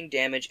bludgeoning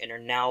damage and are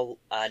now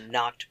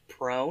knocked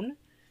prone.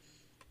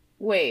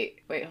 Wait,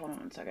 hold on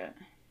 1 second.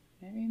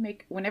 Maybe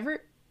make...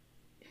 Whenever...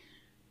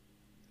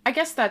 I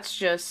guess that's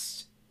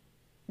just...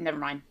 Never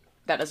mind.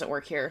 That doesn't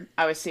work here.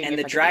 I was seeing And if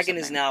the I could do dragon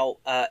is something.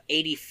 now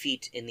 80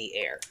 feet in the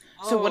air.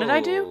 So what did I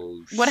do?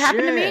 Oh, What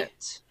happened to me?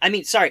 shit. I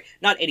mean, sorry,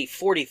 not 80,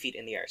 40 feet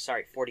in the air.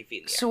 Sorry, 40 feet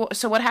in the air.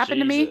 So what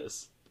happened to me?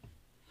 Jesus.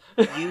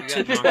 You You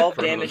took got knocked 12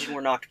 prone. damage and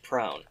were knocked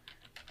prone.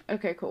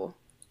 Okay, cool.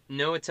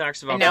 No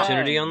attacks of And now-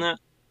 opportunity on that?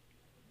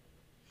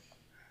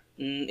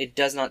 It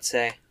does not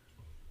say.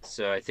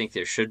 So I think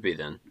there should be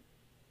then.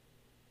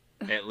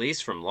 At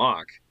least from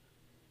Locke.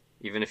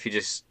 Even if he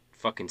just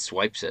fucking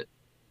swipes it.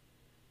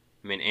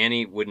 I mean,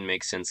 Annie wouldn't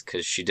make sense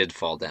because she did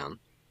fall down.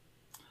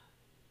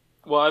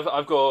 Well,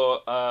 I've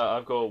got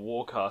a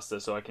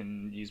Warcaster, so I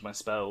can use my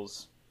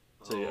spells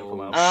to Oh,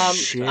 come out.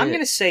 shit. I'm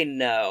gonna say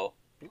no.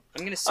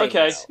 I'm gonna say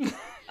Okay.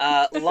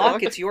 no.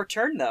 Locke, it's your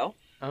turn though.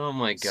 Oh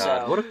my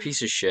god, So- what a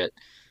piece of shit.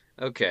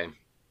 Okay.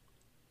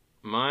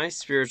 My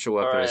spiritual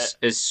weapon Alright.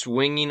 is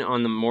swinging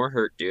on the more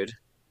hurt dude.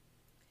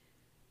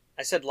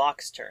 I said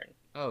Locke's turn.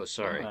 Oh,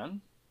 sorry.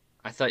 Man.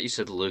 I thought you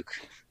said Luke.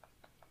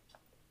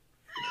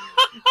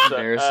 So,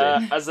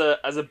 Embarrassing.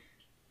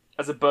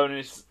 as a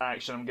bonus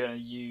action, I'm going to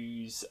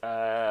use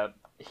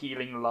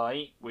Healing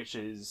Light, which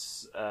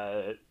is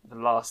the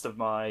last of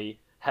my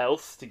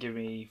health, to give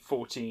me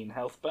 14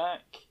 health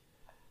back.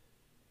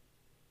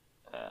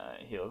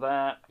 Heal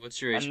that.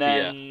 What's your And HP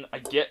at? then I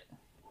get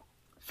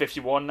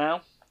 51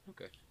 now.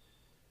 Okay.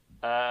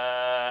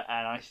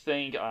 And I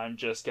think I'm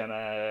just going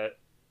to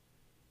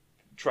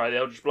try the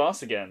Eldritch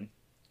Blast again.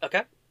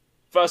 Okay.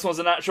 First one's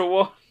a natural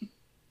one.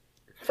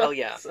 Hell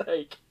yeah. For fuck's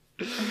sake.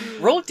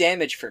 Roll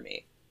damage for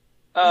me.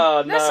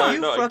 Oh, That's no, you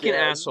not fucking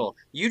again. asshole.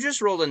 You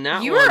just rolled a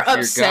nat You one were for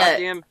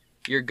upset.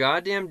 your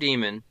goddamn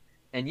demon,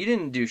 and you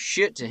didn't do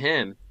shit to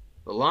him.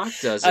 The lock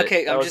does it.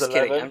 Okay, That I'm was just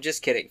kidding. 11. I'm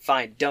just kidding.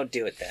 Fine, don't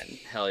do it then.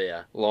 Hell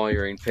yeah.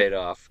 Lawyering paid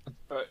off.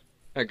 Alright.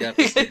 I got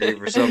this degree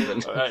for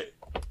something. Alright.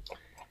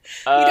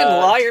 You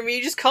didn't lawyer me.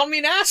 You just called me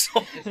an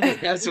asshole.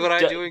 That's what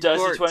I do in Dirty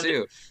court, 20.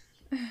 too.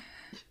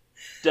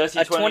 Dirty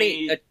A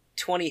 20.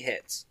 20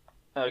 hits.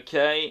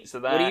 Okay, so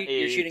that What are you? is...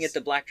 You're shooting at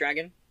the black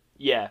dragon.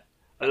 Yeah.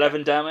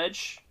 11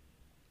 damage.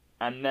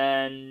 And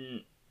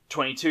then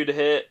 22 to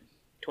hit.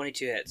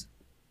 22 hits.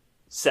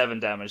 7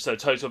 damage. So a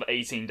total of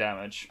 18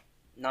 damage.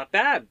 Not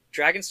bad.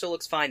 Dragon still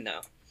looks fine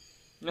though.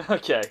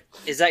 Okay.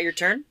 Is that your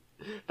turn?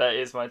 That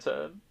is my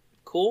turn.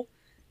 Cool.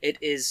 It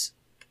is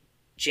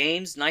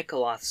James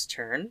Nikoloth's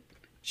turn.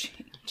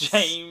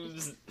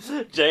 James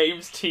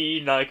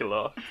T.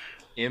 Nikolov.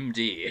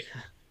 MD.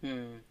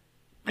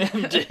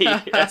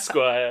 MD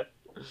Esquire.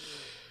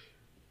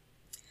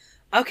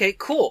 Okay,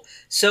 cool.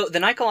 So the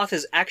Nikoloth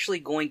is actually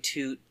going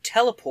to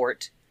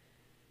teleport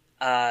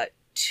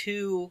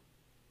to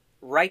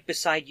right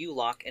beside you,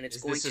 Locke, and it's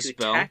Is going this a to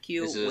spell? attack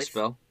you Is it with... a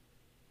spell?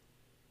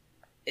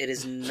 It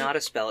is not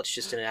a spell, it's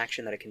just an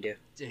action that it can do.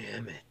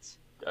 Damn it.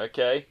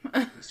 Okay.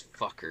 These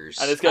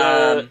fuckers. And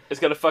it's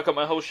gonna fuck up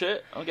my whole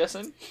shit, I'm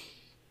guessing.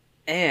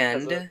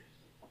 And Has it?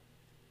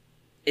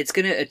 it's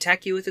going to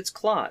attack you with its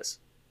claws.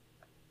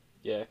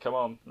 Yeah, come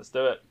on, let's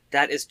do it.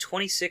 That is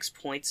 26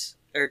 points,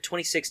 or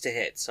 26 to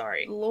hit,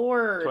 sorry.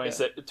 Lord.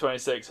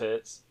 26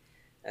 hits.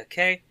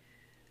 Okay.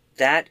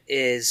 That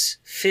is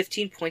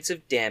 15 points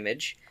of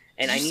damage,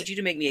 and Did I you need you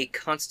to make me a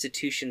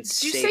constitution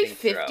Did you saving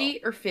say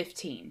 50 or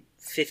 15? throw.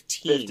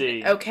 15.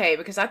 15. Okay,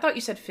 because I thought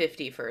you said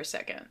 50 for a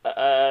second.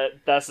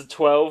 That's a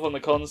 12 on the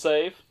con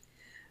save.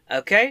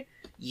 Okay.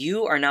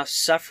 You are now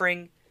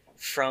suffering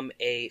from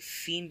a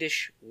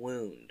fiendish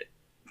wound.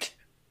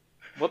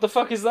 What the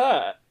fuck is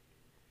that?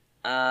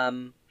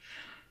 You're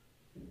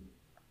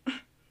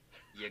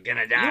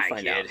gonna You'll die,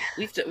 find kid.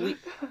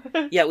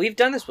 out. We've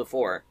done this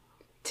before.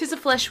 'Tis a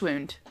flesh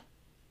wound.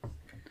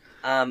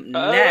 Next.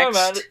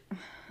 Man.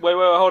 Wait,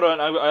 hold on.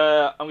 I'm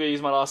gonna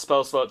use my last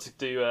spell slot to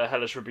do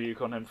Hellish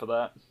Rebuke on him for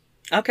that.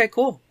 Okay,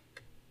 cool.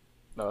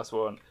 No, that's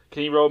one.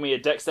 Can you roll me a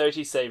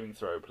Dexterity saving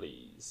throw,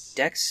 please?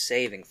 Dex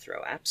saving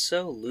throw,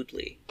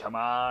 absolutely. Come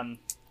on.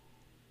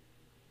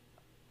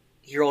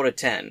 He rolled a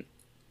 10.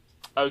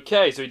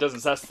 Okay, so he doesn't.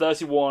 So that's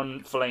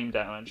 31 flame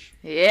damage.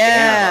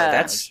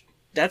 Yeah.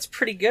 That's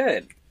pretty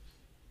good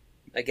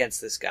against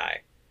this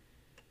guy.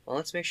 Well,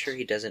 let's make sure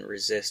he doesn't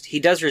resist. He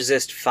does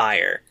resist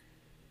fire.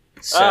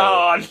 So,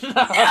 Oh,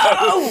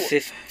 no!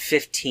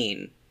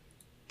 15.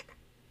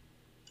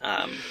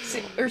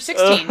 Or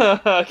 16.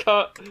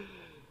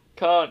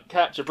 Can't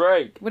catch a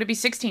break. Would it be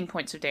 16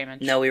 points of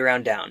damage? No, we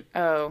round down.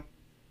 Oh.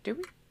 Do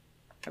we?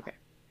 Okay.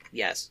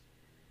 Yes.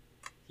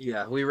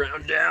 Yeah, we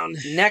round down.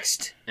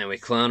 Next And we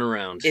clown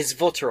around. is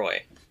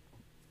Voltoroy.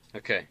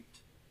 Okay.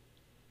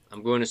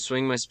 I'm going to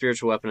swing my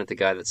spiritual weapon at the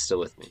guy that's still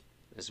with me.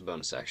 As a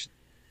bonus action.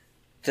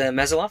 The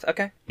Mezzoloth?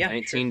 Okay, yeah.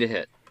 19 to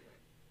hit.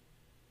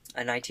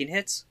 A 19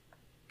 hits.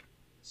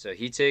 So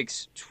he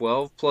takes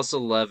 12 plus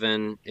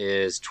 11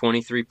 is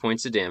 23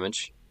 points of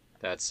damage.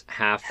 That's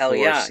half Hell force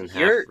yeah, and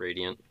you're- half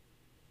radiant.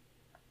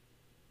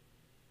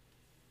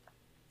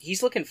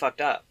 He's looking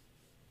fucked up.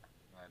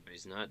 Alright, but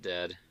he's not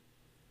dead.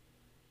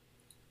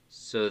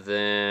 So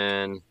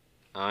then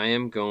I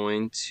am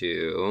going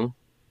to,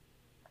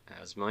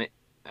 as my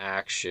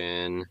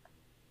action,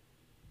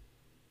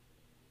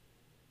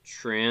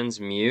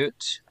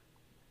 transmute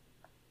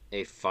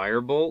a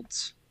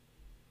firebolt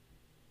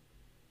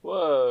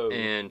Whoa.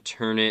 and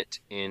turn it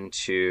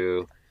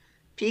into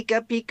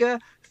Pika Pika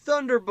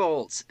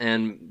Thunderbolts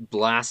and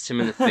blast him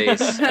in the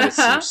face with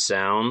some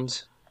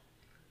sound.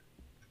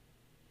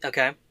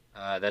 Okay.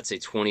 That's a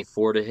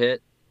 24 to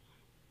hit,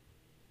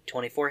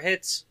 24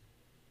 hits.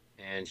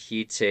 and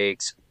he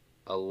takes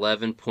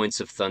 11 points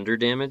of thunder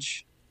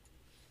damage.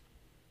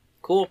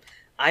 Cool.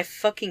 I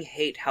fucking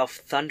hate how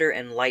thunder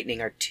and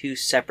lightning are two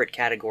separate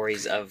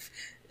categories of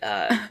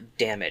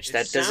damage.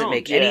 That It's doesn't sound.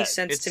 make Yeah, any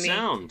sense It's to me.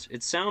 sound.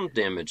 It's sound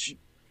damage.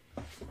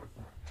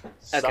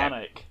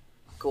 Sonic.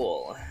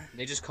 Cool.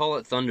 They just call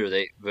it thunder,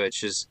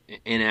 which is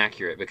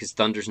inaccurate because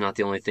thunder's not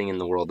the only thing in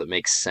the world that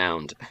makes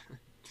sound.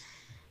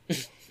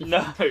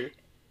 No.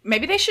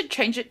 Maybe they should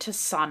change it to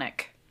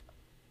Sonic.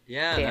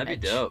 Yeah, that'd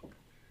Damage. be dope.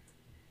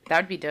 That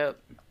would be dope.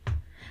 They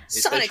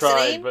Sonic's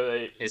tried, name. but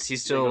they Is he they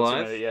still got too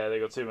alive? many- yeah, they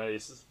got too many.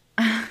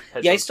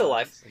 Yeah, he's still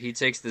alive. He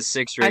takes the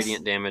 6 I s-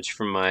 radiant damage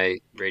from my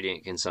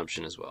radiant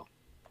consumption as well.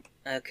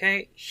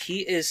 Okay, he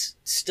is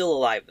still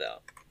alive though.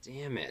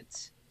 Damn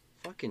it.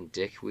 Fucking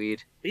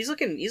dickweed. But he's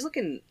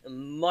looking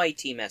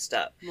mighty messed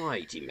up.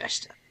 Mighty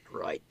messed up.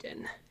 Right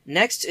then.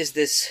 Next is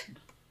this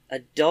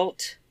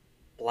adult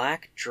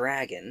black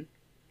dragon.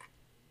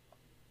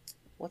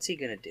 What's he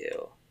gonna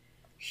do?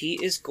 He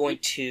is going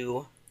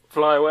to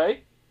Fly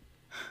away.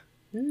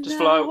 Just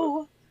fly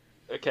No.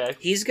 Okay.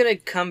 He's gonna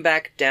come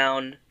back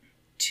down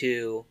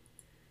to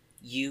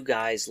you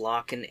guys,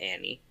 Locke and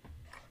Annie.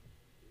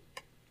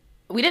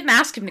 We didn't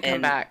ask him to come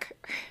And- back.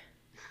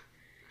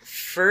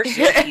 First,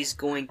 he's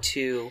going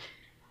to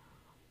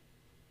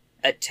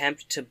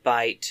attempt to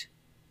bite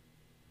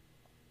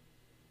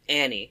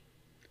Annie,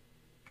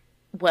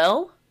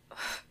 Well,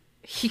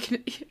 he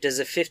can. does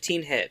a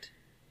 15 hit?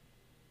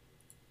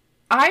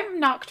 I'm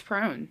knocked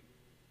prone.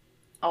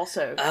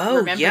 Also, Oh,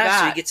 remember yeah,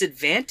 so that. he gets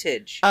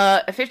advantage.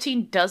 A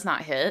 15 does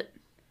not hit.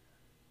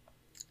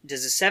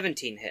 Does a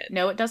 17 hit?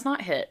 No, it does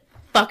not hit.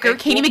 Fucker, Okay,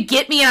 can't cool. even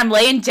get me and I'm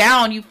laying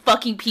down, you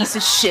fucking piece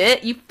of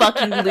shit. You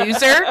fucking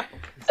loser.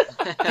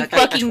 Okay,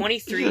 fucking-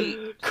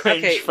 23. Cringe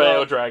Okay, fail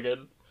well-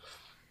 dragon.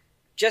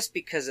 Just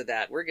because of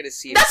that, we're going to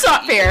see if That's you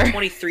not equal fair.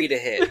 23 to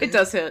hit. It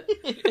does hit.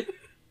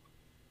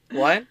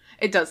 What?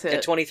 It does A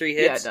hit. 23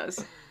 Yeah, hits? it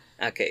does.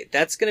 Okay,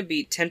 that's going to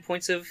be 10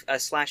 points of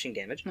slashing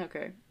damage.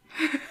 Okay.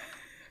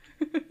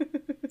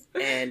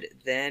 And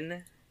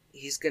then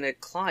he's going to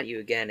claw at you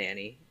again,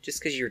 Annie. Just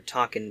because you're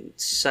talking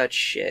such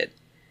shit.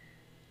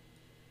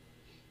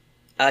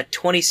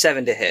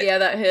 27 to hit. Yeah,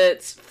 that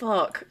hits.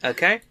 Fuck.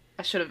 Okay?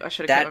 I should have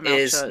kept That my mouth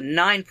is shut.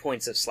 9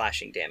 points of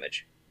slashing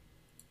damage.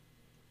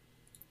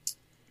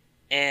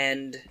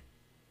 And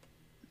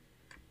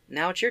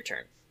now it's your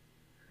turn.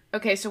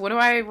 Okay, so what do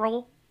I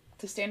roll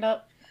to stand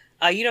up?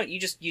 You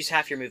just use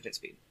half your movement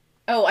speed.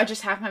 Oh, I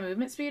just have my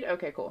movement speed?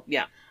 Okay, cool.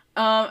 Yeah.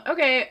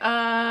 Okay,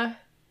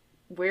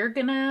 we're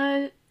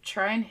gonna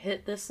try and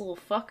hit this little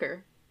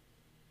fucker.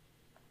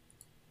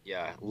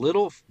 Yeah,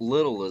 little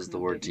is the Come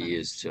on, word big to money.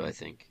 use too, I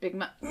think.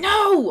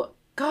 No!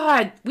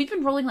 God, we've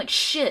been rolling like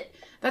shit.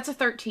 That's a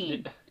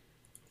 13.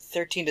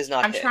 13 does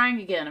not I'm hit. trying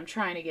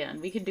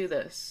again. We can do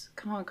this.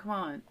 Come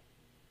on.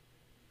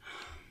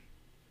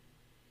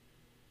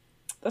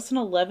 That's an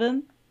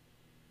 11?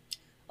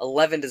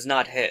 11 does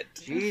not hit.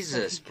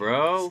 Jesus,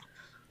 bro.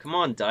 Come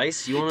on,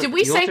 Dice. You want Did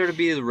we say- there to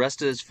be the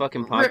rest of this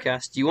fucking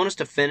podcast? Do you want us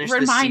to finish this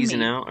Remind season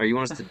me. out, or you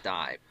want us to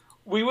die?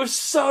 We were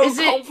so Is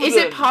confident.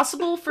 it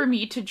possible for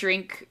me to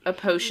drink a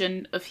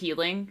potion of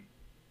healing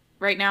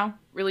right now,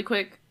 really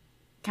quick?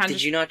 Can I Did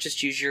just... you not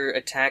just use your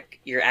attack,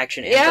 your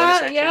action, and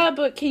bonus action? Yeah,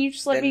 but can you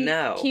just let Then me?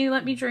 no. Can you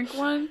let me drink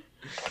one?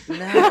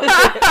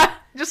 No.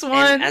 Just one.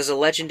 And as a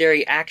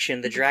legendary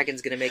action, the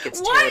dragon's gonna make its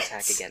tail What?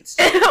 attack against.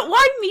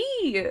 Why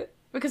me?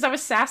 Because I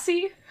was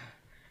sassy.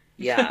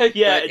 Yeah,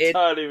 yeah, but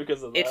entirely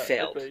because of that. it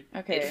failed. I think.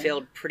 Okay. it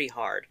failed pretty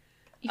hard.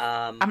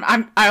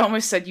 I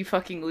almost said you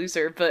fucking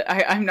loser, but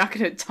I'm not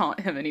gonna taunt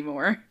him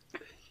anymore.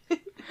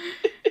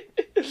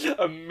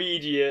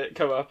 Immediate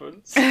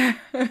comeuppance.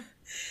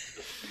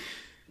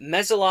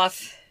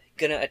 Mesoloth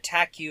gonna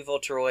attack you,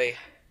 Voltoroy.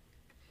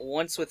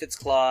 Once with its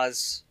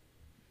claws,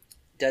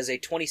 does a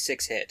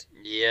 26 hit.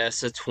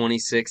 Yes, a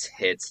 26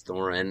 hits,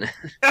 Thorin.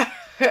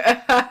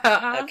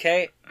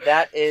 Okay,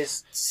 that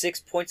is 6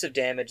 points of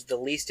damage, the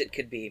least it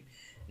could be.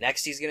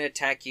 Next, he's gonna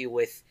attack you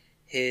with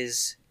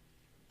his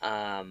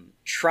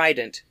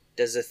trident.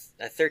 Does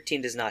a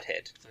 13 does not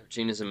hit.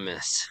 13 is a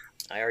miss.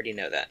 I already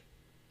know that.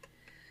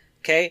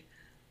 Okay,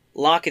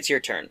 Locke, it's your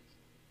turn.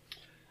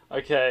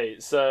 Okay,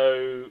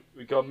 so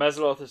we got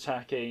Mesloth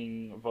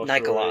attacking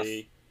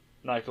Voltoroy.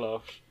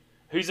 Nikoloth.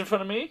 Who's in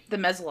front of me? The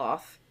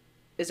Mesloth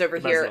is over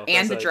The here, Mesloth, and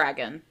that's the it.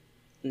 dragon.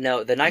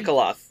 No, the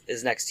Nikoloth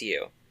is next to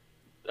you.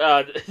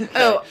 Okay.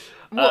 Oh,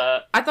 well, Uh,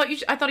 I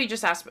thought he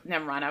just asked.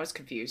 Never mind, I was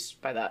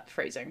confused by that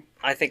phrasing.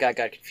 I think I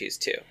got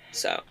confused too.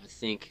 So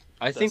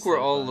I think we're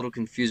so all a fun. little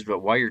confused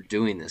about why you're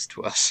doing this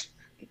to us.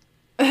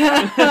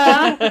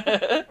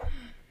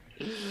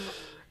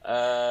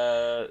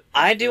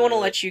 I do want to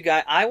uh, let you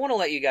guys. I want to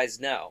let you guys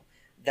know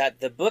that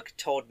the book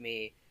told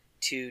me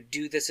to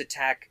do this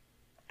attack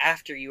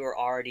after you are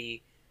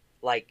already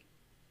like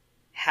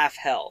half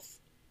health.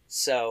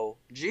 So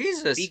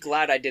Jesus. be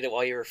glad I did it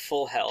while you were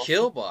full health.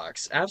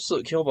 Killbox.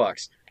 Absolute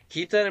killbox.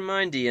 Keep that in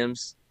mind,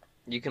 DMs.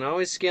 You can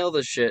always scale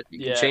this shit. You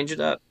can Yeah. change it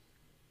up.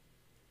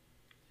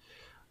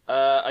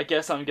 I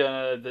guess I'm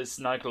gonna this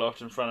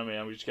Nikoloth in front of me.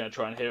 I'm just gonna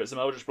try and hit it with some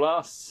Eldritch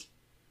Blasts.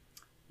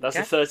 That's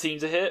Okay. a 13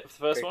 to hit for the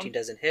first 13 one.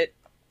 doesn't hit.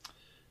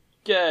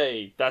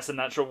 Yay! That's a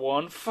natural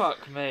 1.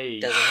 Fuck me.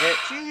 Doesn't hit.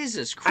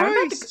 Jesus I'm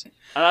about Christ. to,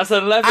 And that's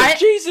an 11. I-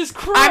 Jesus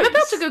Christ! I'm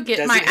about to go get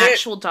Doesn't my hit.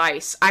 actual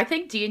dice. I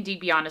think D&D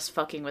Beyond is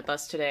fucking with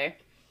us today.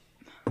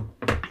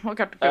 I'll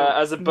have to go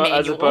As a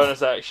manual.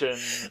 bonus action.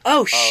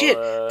 Oh shit!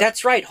 uh,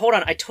 That's right. Hold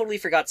on. I totally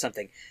forgot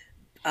something.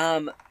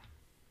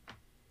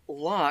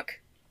 Locke,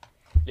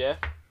 Yeah.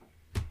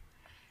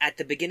 at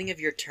the beginning of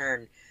your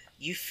turn,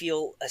 you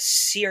feel a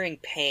searing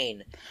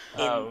pain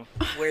in Oh.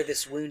 where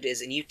this wound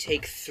is, and you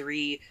take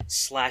 3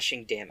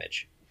 slashing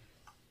damage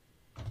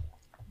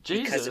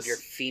Jesus. because of your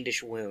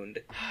fiendish wound.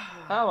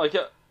 Oh my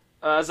god.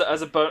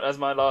 As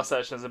my last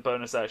action, as a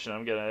bonus action,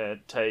 I'm gonna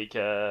take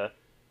a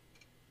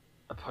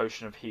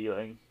potion of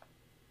healing.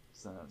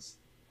 So that's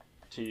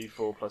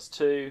 2d4 plus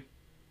 2.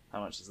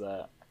 How much is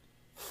that?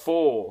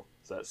 4.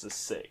 So that's a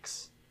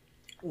 6.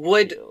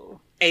 Would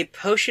Heal. a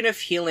potion of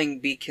healing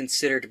be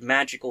considered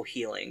magical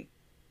healing?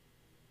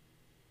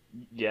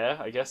 Yeah,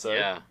 I guess so.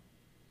 Yeah.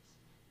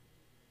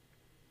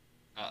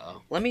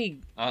 Uh-oh. Let me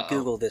Uh-oh.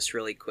 Google this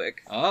really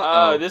quick. Oh,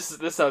 Uh-oh. this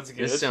sounds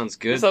good. This sounds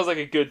good. This sounds like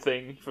a good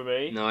thing for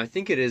me. No, I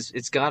think it is.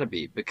 It's got to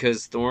be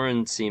because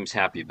Thorin seems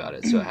happy about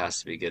it, so it has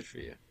to be good for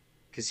you.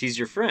 Because he's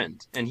your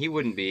friend, and he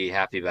wouldn't be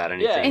happy about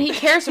anything. Yeah. And he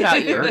cares about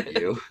that you. hurt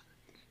you.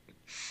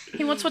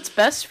 He wants what's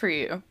best for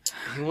you.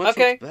 He wants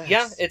Okay, what's best.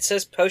 yeah, it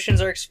says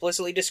potions are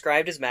explicitly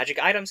described as magic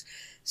items.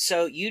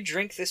 So you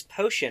drink this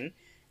potion,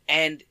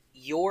 and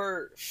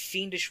your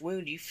fiendish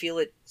wound, you feel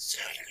it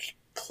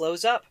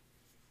close up.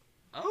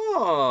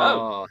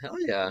 Oh, hell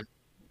yeah.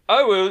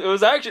 Oh,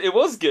 it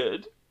was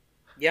good.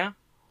 Yeah.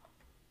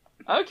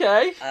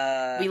 Okay.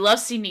 We love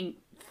seeing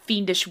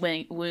fiendish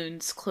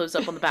wounds close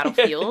up on the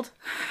battlefield.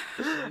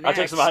 I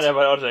took some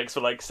antibiotics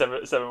for like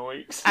 7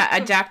 weeks. I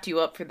dapped you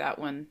up for that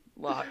one,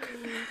 Locke.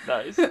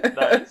 Nice.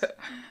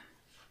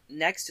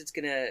 Next, it's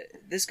gonna...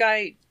 This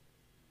guy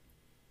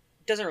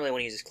doesn't really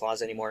want to use his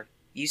claws anymore.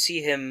 You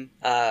see him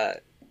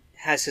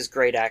has his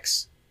great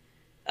axe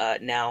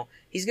now.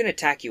 He's gonna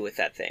attack you with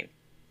that thing.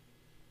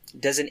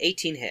 Does an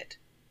 18 hit?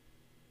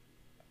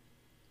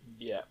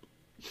 Yeah.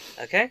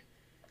 Okay.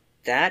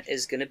 That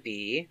is gonna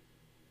be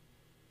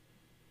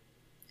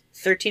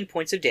 13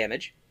 points of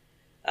damage,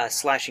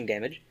 slashing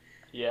damage.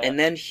 Yeah. And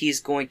then he's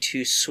going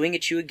to swing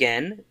at you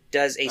again.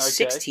 Does a Okay.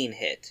 16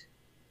 hit?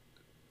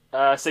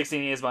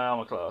 16 is my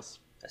armor class.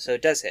 So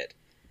it does hit.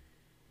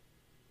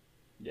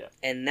 Yeah.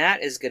 And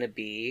that is going to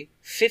be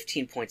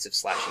 15 points of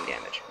slashing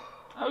damage.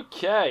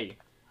 Okay.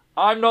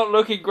 I'm not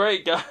looking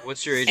great, guys.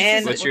 What's your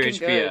And- What's your Looking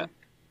HP good. at?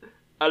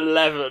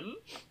 11.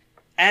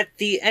 At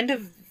the end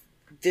of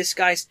this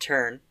guy's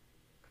turn,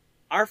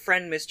 our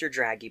friend Mr.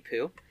 Draggy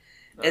Poo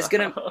is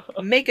going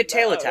to make a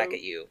tail No. attack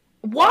at you.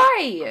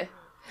 Why?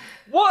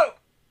 What?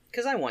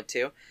 Because I want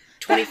to.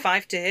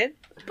 25 to hit.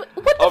 But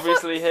what the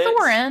Obviously fuck, hits.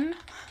 Thorin?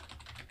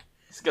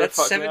 It's gonna That's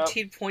fuck me up.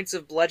 17 points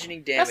of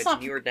bludgeoning damage, not-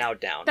 and you are now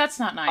down. That's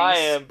not nice. I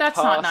am That's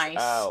not passed nice.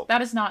 out.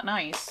 That is not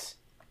nice.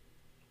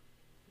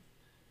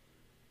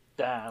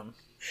 Damn.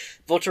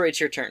 Voltor, it's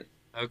your turn.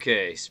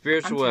 Okay,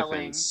 spiritual I'm weapons.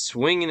 telling.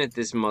 Swinging at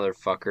this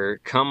motherfucker.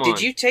 Come on.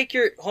 Did you take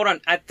your... Hold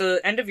on. At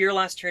the end of your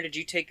last turn, did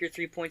you take your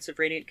 3 points of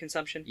radiant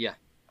consumption? Yeah.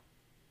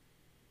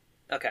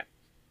 Okay.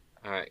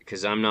 Alright,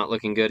 because I'm not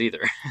looking good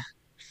either.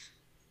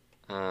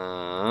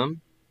 Because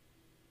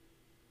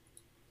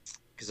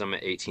I'm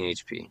at 18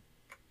 HP.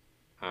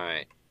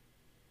 Alright.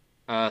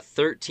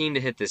 13 to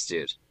hit this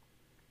dude.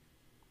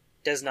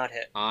 Does not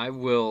hit. I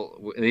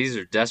will... These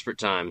are desperate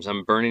times.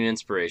 I'm burning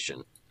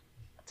inspiration.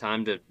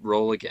 Time to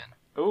roll again.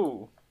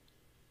 Ooh.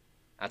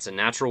 That's a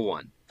natural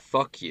 1.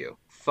 Fuck you.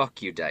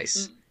 Fuck you,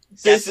 dice.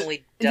 This-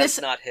 Definitely does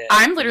this- not hit.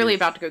 I'm literally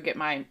about to go get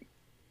my...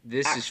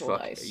 This Actual is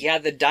fucking... dice. Yeah,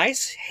 the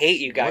dice hate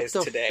you guys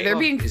What the today. They're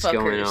being fuck is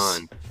going fuckers.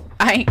 on?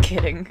 I ain't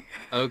kidding.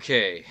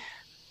 Okay.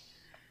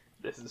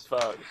 This is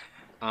fucked.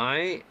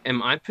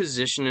 Am I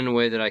positioned in a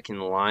way that I can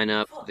line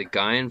up the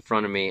guy in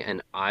front of me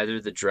and either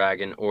the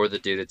dragon or the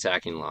dude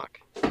attacking Locke?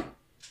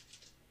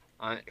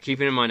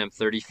 Keeping in mind I'm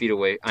 30 feet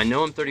away. I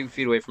know I'm 30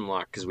 feet away from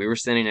Locke because we were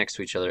standing next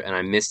to each other and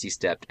I misty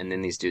stepped and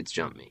then these dudes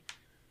jumped me.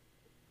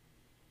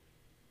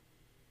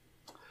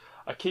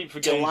 I keep To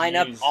forgetting line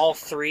up use... all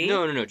three?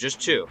 No,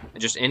 just 2.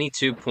 Just any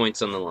 2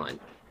 points on the line.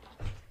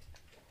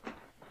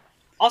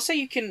 I'll say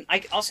you can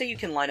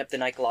line up the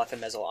Nikoloth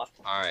and Mesoloth.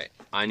 Alright,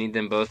 I need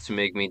them both to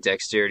make me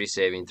dexterity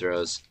saving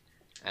throws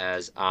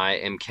as I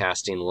am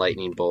casting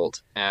Lightning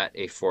Bolt at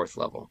a 4th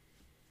level.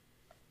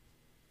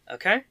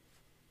 Okay.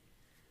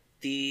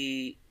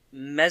 The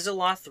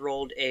Mesoloth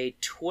rolled a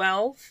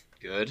 12,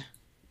 Good.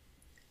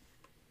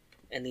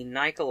 and the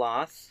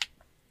Nikoloth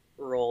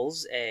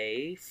rolls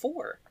a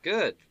 4.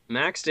 Good.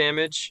 Max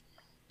damage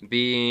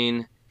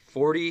being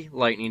 40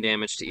 lightning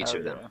damage to each Oh,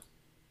 of them. yeah.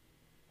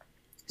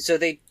 So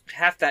they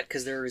half that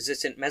because they're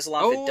resistant.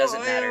 Mesoloth, it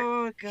doesn't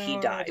matter. He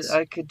dies.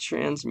 I could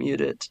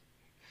transmute it.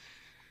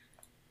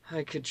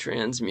 I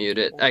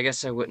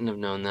guess I wouldn't have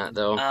known that,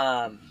 though.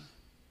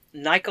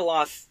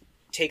 Nikoloth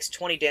takes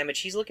 20 damage.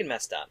 He's looking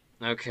messed up.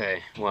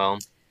 Okay, well,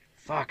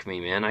 fuck me,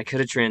 man. I could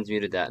have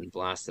transmuted that and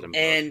blasted him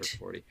both And for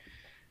 40.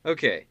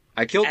 Okay,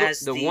 I killed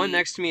as the one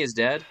next to me is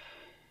dead.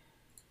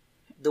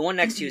 The one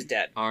next to you is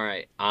dead. All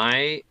right,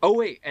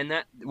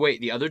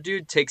 the other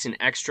dude takes an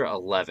extra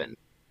 11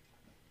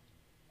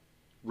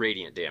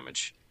 radiant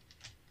damage.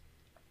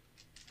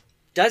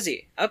 Does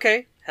he?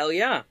 Okay. Hell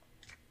yeah.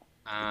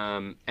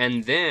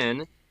 And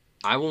then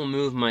I will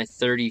move my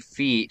 30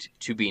 feet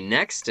to be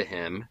next to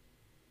him,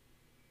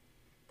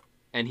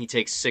 and he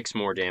takes 6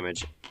 more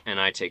damage, and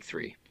I take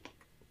 3.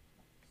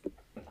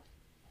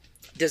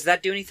 Does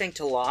that do anything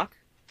to Locke?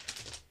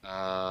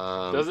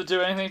 Does it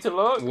do anything to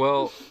look?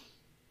 Well,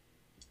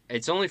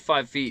 it's only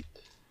 5 feet,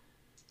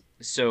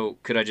 so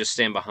could I just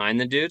stand behind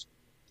the dude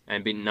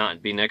and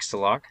not be next to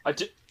Locke?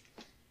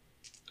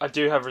 I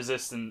do have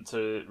resistance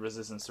to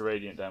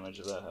radiant damage,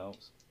 if that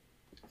helps.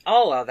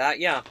 I'll allow that,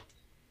 yeah.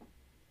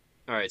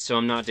 Alright, so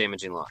I'm not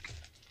damaging Locke.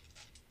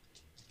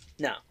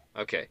 No.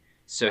 Okay,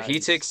 so he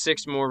Nice. takes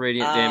 6 more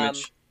radiant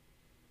damage.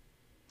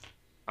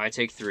 I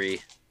take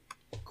 3.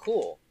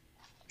 Cool.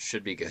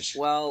 Should be good.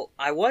 Well,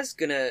 I was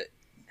gonna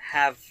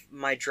have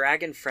my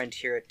dragon friend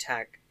here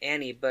attack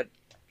Annie, but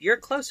you're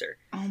closer.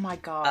 Oh my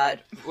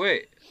god.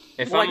 Wait,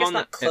 if Well, I I'm guess on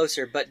not the...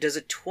 closer, but does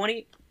a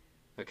 28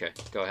 Okay,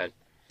 go ahead.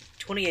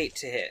 to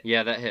hit?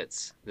 Yeah, that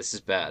hits. This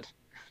is bad.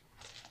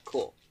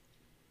 Cool.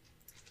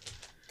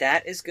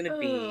 That is gonna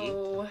be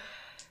Oh.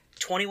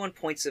 21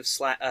 points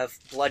of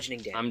bludgeoning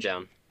damage. I'm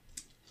down.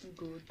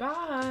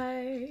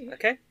 Goodbye.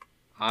 Okay.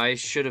 I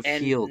should have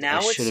And healed. now I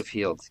it's- should have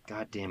healed.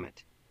 God damn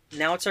it.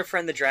 Now it's our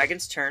friend the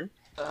dragon's turn.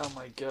 Oh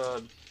my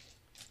god.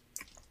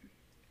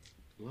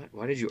 What?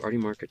 Why did you already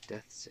mark a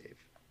death save?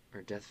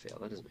 Or death fail?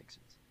 That doesn't make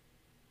sense.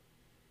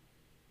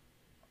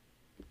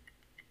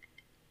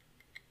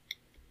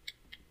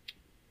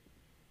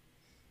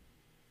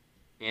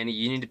 Annie,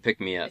 you need to pick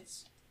me up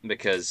It's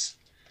because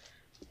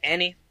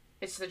Annie,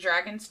 it's the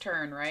dragon's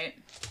turn, right?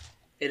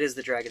 it is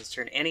the dragon's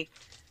turn. Annie,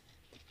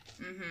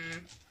 Mm-hmm.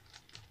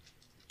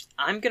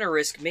 I'm gonna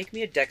risk. Make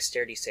me a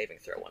dexterity saving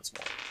throw once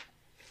more.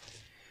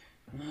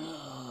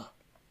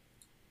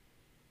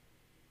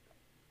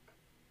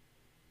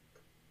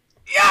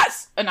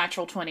 Yes! A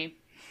natural 20.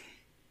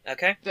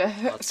 Okay.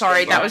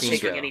 Sorry, that was fucking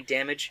just... go. Taking any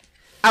damage.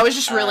 I was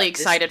just really This-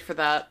 excited for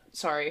that.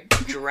 Sorry.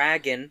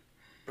 Dragon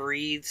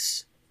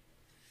breathes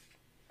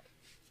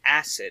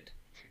acid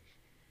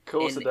Of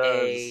course in it does.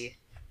 a.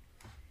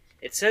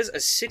 It says a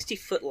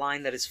 60-foot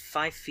line that is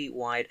 5 feet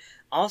wide.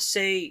 I'll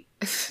say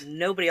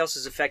nobody else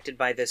is affected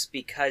by this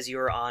because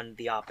you're on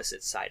the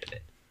opposite side of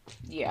it.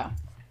 Yeah.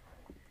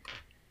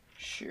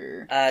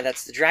 Sure.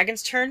 That's the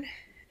dragon's turn.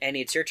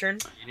 Annie, it's your turn.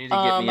 you need to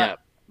get me Um,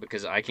 up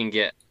because I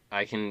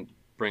can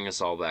bring us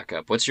all back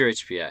up. What's your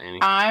HP at, Annie?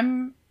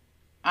 I'm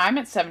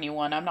at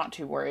 71. I'm not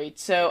too worried.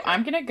 So Okay.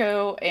 I'm gonna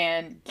go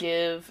and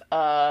give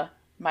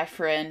my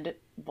friend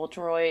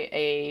Voltroy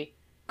a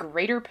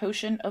greater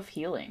potion of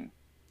healing.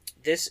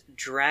 This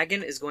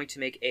dragon is going to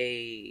make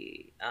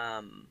a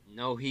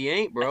No, he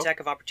ain't, bro. attack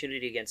of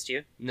opportunity against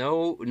you.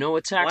 No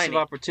attacks Why of me?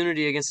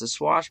 opportunity against the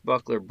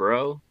swashbuckler,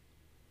 bro.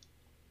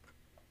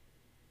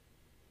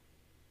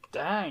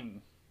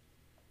 Dang.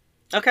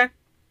 Okay.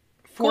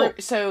 Cool.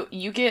 So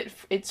you get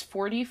it's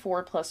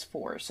 44 plus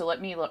 4. So let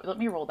me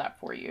roll that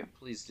for you.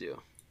 Please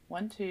do.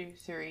 1, 2,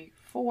 3,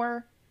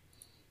 4,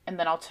 and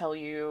then I'll tell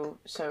you.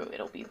 So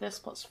it'll be this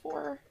plus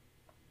 4.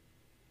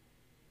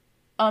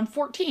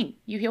 14.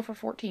 You heal for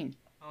 14.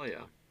 Oh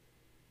yeah.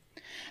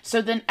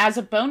 So then, as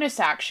a bonus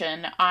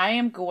action, I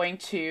am going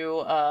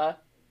to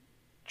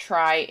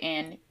try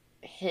and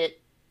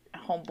hit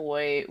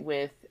Homeboy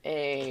with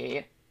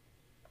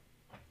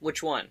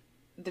Which one?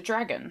 the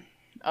dragon.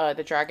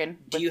 The dragon.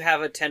 Do you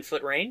have a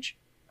 10-foot range?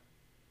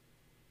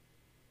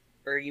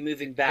 Or are you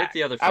moving back? Hit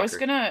the other fucker. I was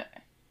gonna.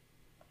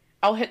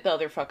 I'll hit the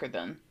other fucker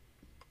then.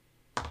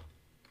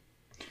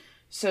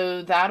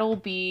 So that'll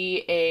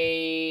be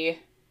a.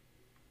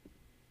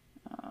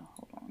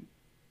 Hold on.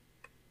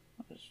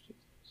 I'll just do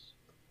this.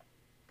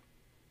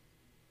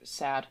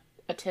 Sad.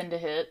 A 10 to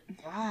hit.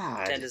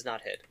 God. 10 does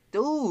not hit.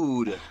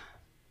 Dude.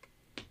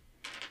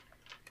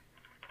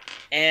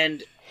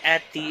 And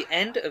at the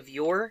end of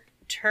your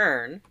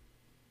turn,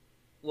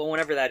 well,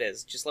 whenever that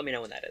is, just let me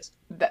know when that is.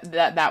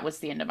 That was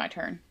the end of my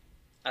turn.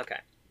 Okay.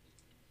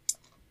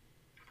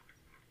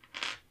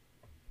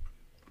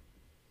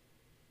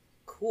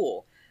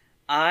 Cool.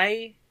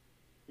 I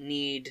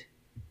need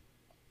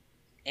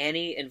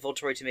Annie and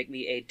Voltroy to make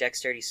me a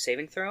dexterity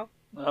saving throw.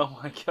 Oh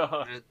my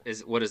god.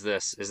 What is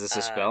this? Is this a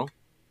Uh, spell?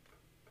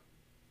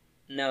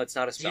 No, it's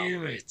not a spell.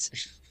 Damn it.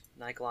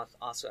 Nikoloth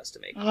also has to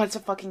make. Oh, it's a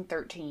fucking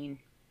 13.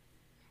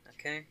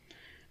 Okay.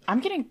 I'm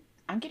getting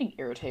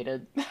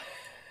irritated.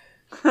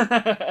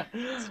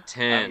 It's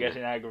 10. I'm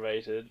getting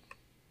aggravated.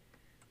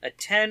 A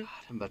 10.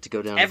 I'm about to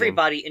go down.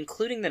 Everybody,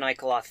 including the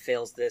Nikoloth,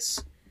 fails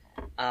this.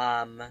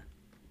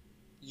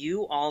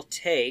 You all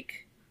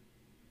take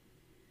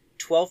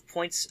 12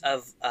 points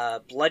of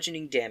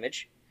bludgeoning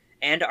damage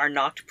and are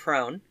knocked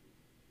prone.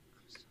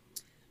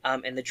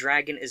 And the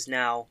dragon is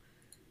now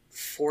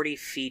 40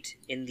 feet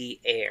in the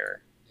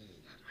air. Oh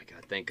my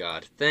god, thank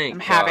God. Thank I'm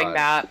God. having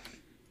that.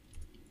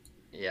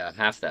 Yeah,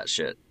 half that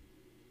shit.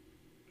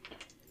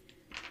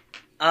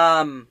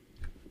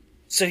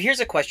 So here's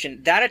a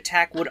question. That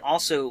attack would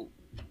also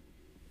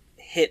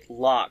hit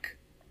Locke.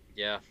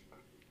 Yeah,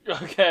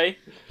 Okay.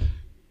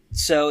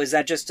 So is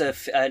that just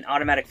an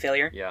automatic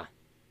failure? yeah.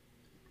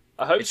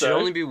 I hope It should so.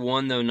 only be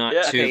one, though, not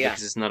Yeah. two, Okay, yeah.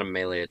 because it's not a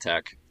melee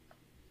attack.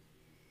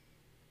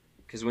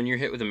 Because when you're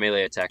hit with a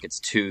melee attack, it's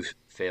 2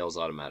 fails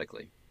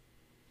automatically.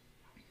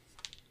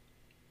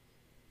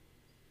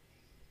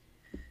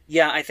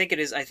 Yeah, I think it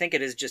is. I think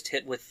it is just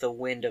hit with the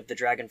wind of the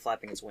dragon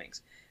flapping its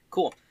wings.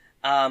 Cool.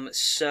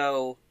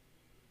 So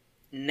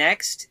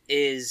next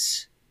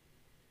is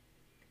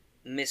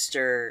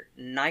Mr.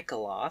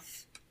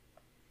 Nikoloth.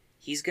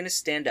 He's going to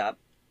stand up.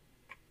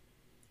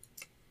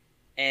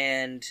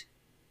 And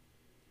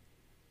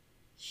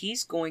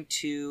he's going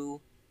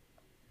to...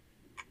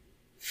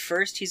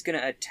 First, he's going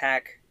to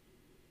attack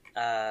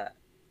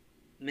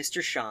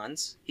Mr.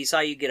 Shans. He saw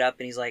you get up,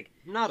 and he's like,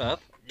 I'm not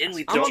up. didn't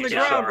we I'm put on you the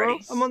down ground, bro.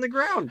 already? I'm on the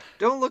ground.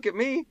 Don't look at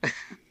me.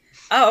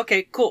 Oh,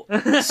 okay, cool.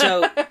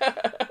 So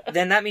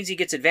then that means he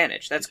gets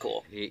advantage. That's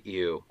cool. Hate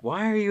you.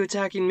 Why are you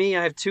attacking me?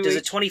 I have 2 Does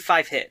a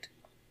 25 hit?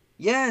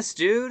 Yes,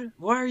 dude.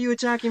 Why are you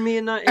attacking me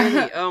and not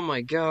Annie? Oh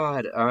my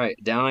god.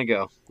 Alright, down I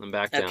go. I'm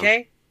back down.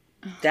 Okay.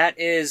 That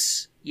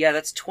is... Yeah,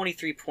 that's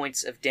 23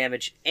 points of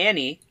damage.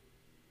 Annie,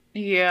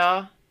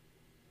 Yeah.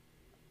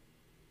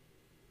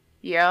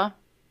 Yeah.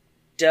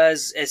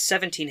 Does a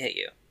 17 hit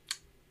you?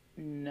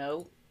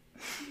 No.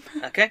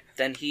 Okay,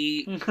 then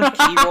he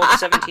rolled a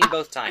 17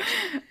 both times.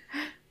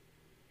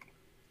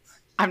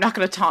 I'm not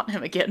going to taunt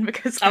him again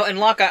because... Oh, and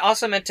Locke, I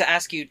also meant to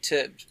ask you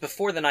to,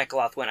 before the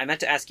Nikoloth went, I meant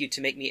to ask you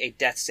to make me a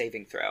death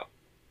saving throw.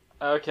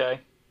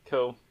 Okay,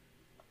 cool.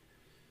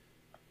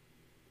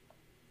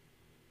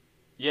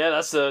 Yeah,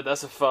 that's a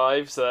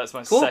 5, so that's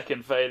my Cool.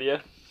 second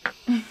failure.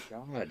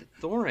 God,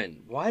 Thorin,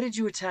 why did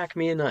you attack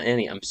me and not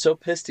Annie? I'm so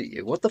pissed at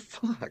you. What the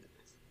fuck?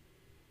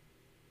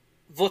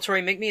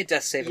 Volturi, make me a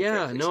death saving throw,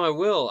 Yeah, please. no, I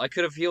will. I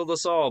could have healed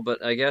us all,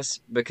 but I guess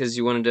because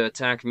you wanted to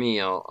attack me,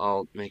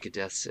 I'll make a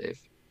death save.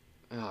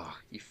 Oh,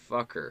 you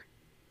fucker.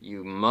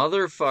 You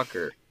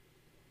motherfucker.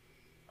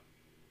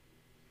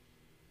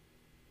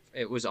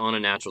 It was on a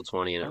natural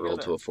 20 and it Look at rolled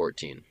that. to a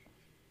 14.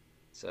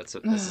 So that's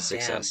a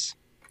success.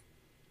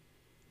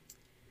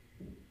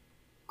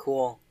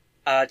 Cool.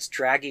 It's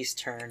Draggy's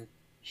turn.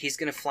 He's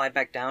gonna fly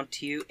back down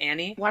to you,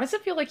 Annie. Why does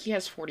it feel like he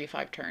has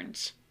 45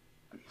 turns?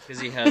 Because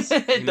he has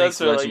It he does makes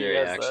feel like he legendary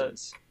has that.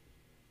 actions.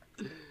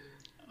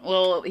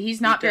 Well, he's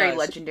not He very does.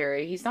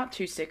 legendary. He's not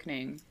too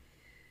sickening.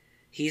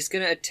 He's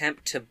gonna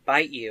attempt to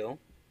bite you.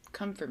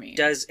 Come for me.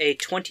 Does a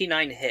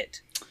 29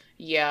 hit.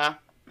 Yeah.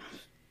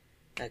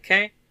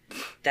 Okay.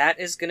 That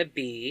is gonna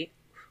be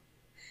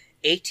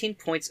 18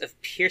 points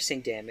of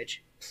piercing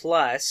damage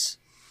plus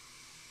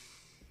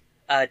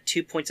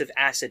 2 points of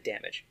acid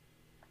damage.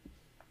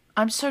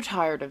 I'm so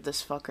tired of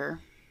this fucker.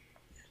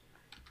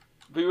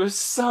 We were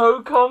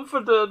so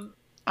confident.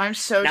 I'm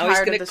so Now he's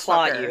tired gonna of this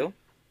claw fucker. at you.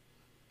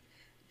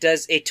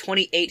 Does a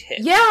 28 hit?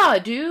 Yeah,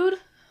 dude.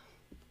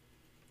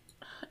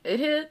 It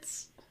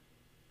hits.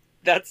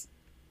 That's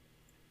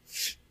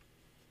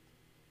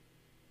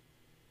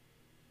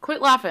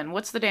Quit laughing.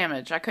 What's the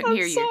damage? I couldn't I'm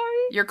hear you. sorry.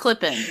 You're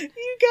clipping.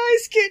 You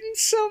guys getting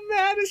so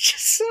mad. It's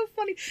just so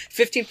funny.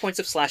 15 points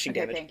of slashing Okay,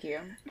 damage. thank you.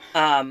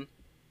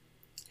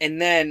 And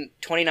then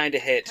 29 to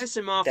hit. Piss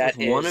him off That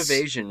with one is-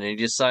 evasion and he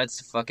decides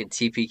to fucking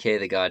TPK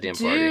the goddamn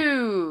party.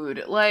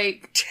 Dude,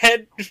 like,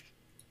 10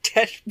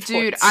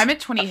 dude, points I'm at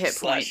 20 of hit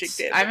slashing points.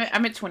 damage.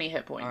 I'm at 20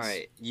 hit points.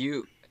 Alright,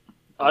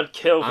 I'd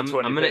kill for I'm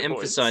 20 gonna hit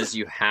points. emphasize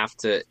you have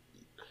to...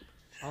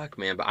 Fuck,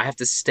 man, but I have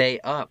to stay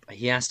up.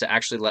 He has to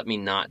actually let me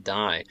not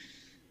die.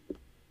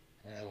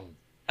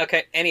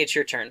 Okay, Annie, it's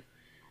your turn.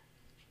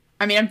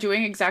 I mean, I'm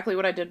doing exactly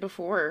what I did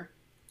before.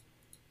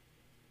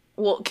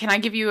 Well, can I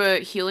give you a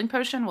healing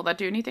potion? Will that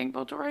do anything,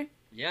 Volturi?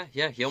 Yeah,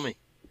 heal me.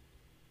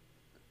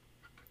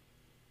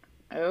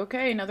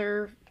 Okay,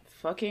 another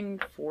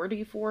fucking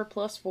 44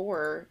 plus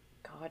 4.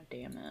 God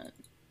damn it.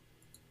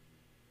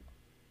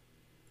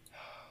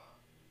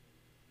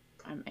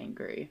 I'm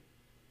angry.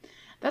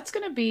 That's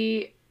gonna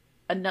be...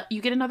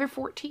 you get another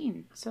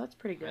 14, so that's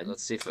pretty good. Alright,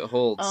 let's see if it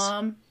holds.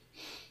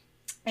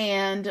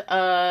 And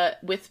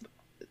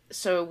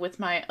with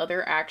my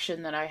other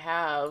action that I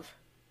have,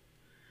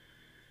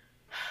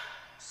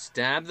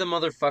 Stab the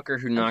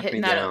motherfucker who knocked me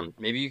hitting that down.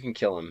 Maybe you can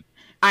kill him.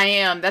 I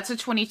am. That's a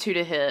 22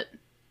 to hit.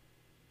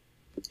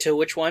 To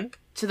which one?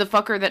 To the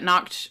fucker that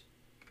knocked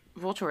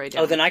Volturi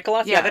down. Oh, the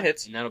Nikoloth? Yeah, Yeah. that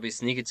hits. And that'll be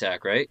sneak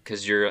attack, right?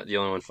 Because you're the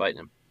only one fighting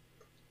him.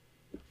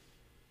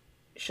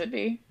 Should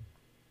be.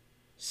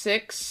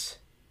 6.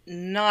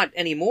 Not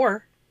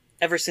anymore.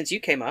 Ever since you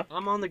came up.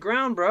 I'm on the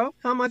ground, bro.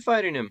 How am I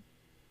fighting him?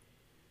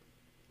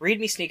 Read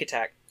me sneak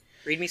attack.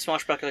 Read me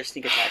swashbuckler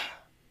sneak attack.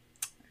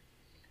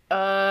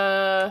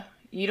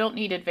 You don't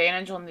need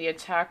advantage on the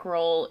attack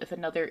roll if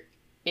another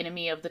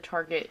enemy of the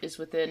target is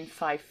within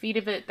 5 feet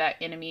of it. That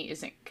enemy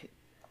isn't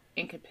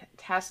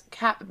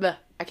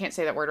I can't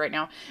say that word right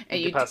now.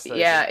 And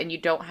Incapacitated. and you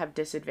don't have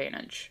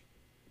disadvantage.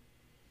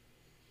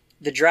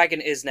 The dragon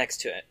is next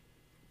to it.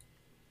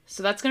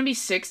 So that's gonna be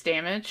 6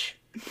 damage.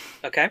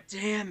 Okay?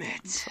 Damn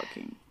it.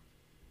 Fucking.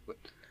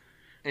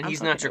 And I'm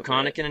he's not fucking over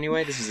draconic it. in any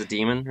way? This is a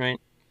demon, right?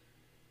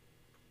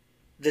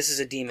 This is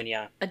a demon,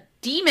 yeah. A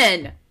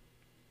demon!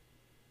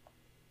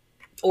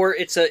 Or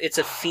it's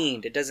a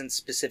fiend. It doesn't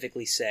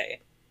specifically say.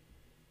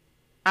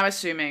 I'm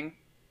assuming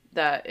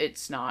that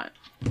it's not.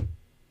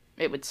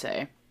 It would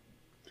say.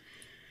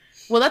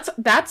 Well,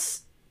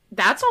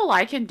 that's all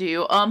I can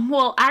do.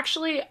 Well,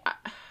 actually,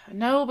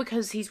 no,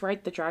 because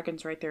the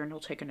dragon's right there, and he'll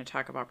take an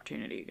attack of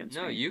opportunity against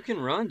me. No, you can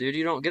run, dude.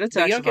 You don't get No,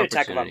 attacks you don't get of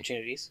attack of opportunity.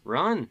 opportunities.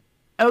 Run.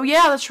 Oh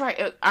yeah, that's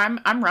right.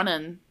 I'm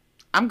running.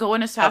 I'm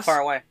going as How fast. far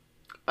away?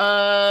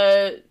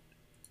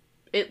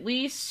 At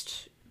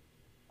least,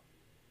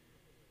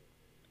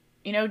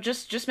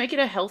 just make it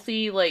a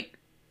healthy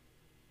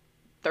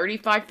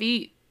 35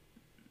 feet.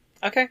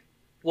 Okay.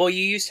 Well,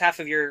 you used half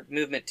of your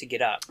movement to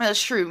get up.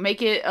 That's true.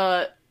 Make it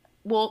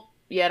well,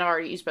 yeah, I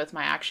already used both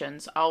my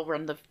actions. I'll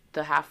run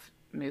the half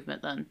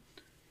movement then.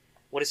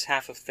 What is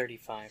half of I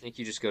 35? think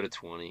you just go to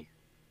 20.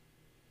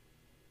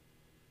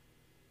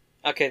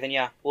 Okay, then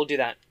yeah, we'll do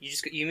that.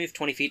 You move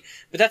 20 feet.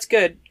 But that's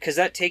good, because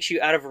that takes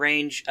you out of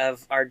range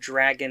of our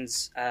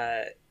dragon's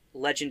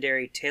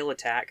legendary tail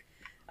attack.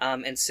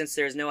 And since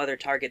there's no other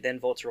target, then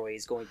Volturi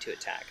is going to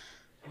attack.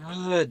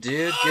 Good,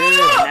 dude. And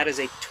Good. that is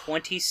a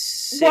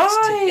 26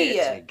 Why? to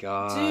hit. Oh my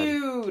god.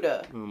 Dude.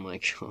 Oh my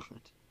god.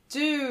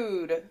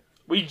 Dude.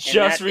 We just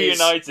that is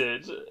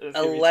reunited. It's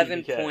gonna be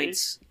 11 TPK.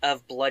 points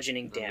of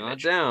bludgeoning I'm not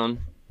damage. down,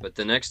 but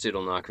the next dude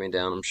will knock me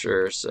down, I'm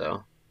sure,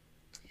 so.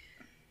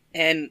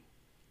 And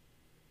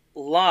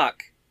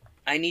Locke,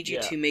 I need you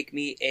Yeah. to make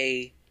me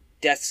a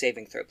death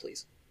saving throw,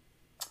 please.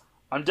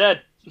 I'm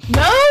dead.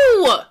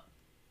 No!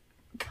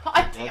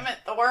 God damn it,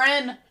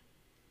 Thorin.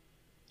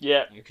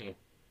 Yeah, Okay.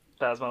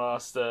 that's my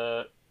last.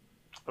 I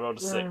rolled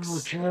a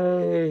 6.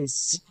 Okay,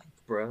 sick,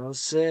 bro,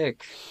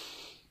 sick.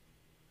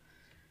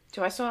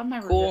 Do I still have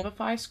my Cool.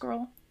 Revivify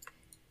scroll?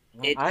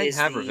 It I is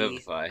have the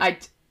Revivify.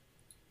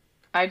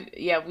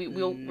 Yeah, we're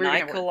gonna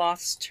work.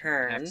 Nikoloth's I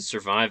turn. have to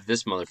survive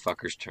this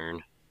motherfucker's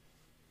turn.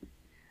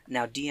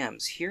 Now,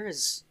 DMs,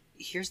 here's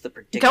the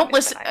predicament Don't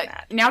listen. behind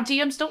that. Now,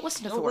 DMs, don't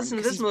listen to Don't Thorin listen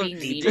to because this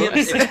he's being The mean to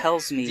DMs. us. book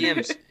tells me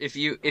DMs,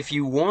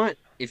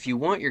 if you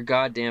want your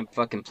goddamn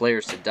fucking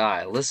players to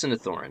die, listen to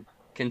Thorin.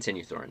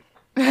 Continue, Thorin.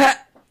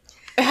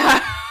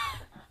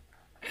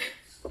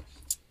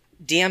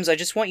 DMs, I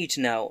just want you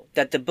to know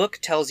that the book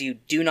tells you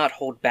do not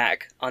hold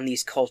back on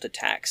these cult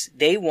attacks.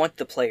 They want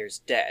the players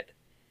dead.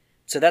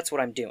 So that's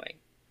what I'm doing.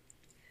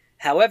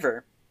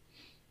 However,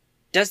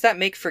 does that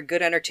make for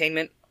good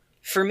entertainment?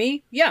 For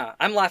me, yeah,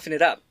 I'm laughing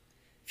it up.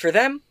 For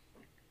them,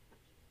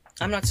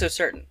 I'm not so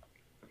certain.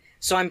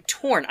 So I'm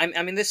torn.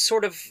 I'm in this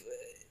sort of...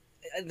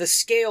 the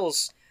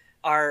scales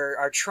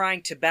are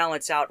trying to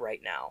balance out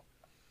right now.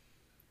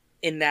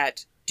 In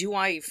that, do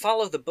I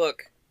follow the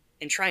book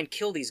and try and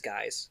kill these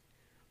guys?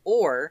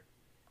 Or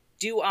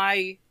do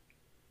I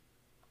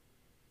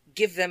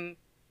give them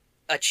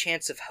a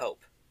chance of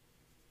hope?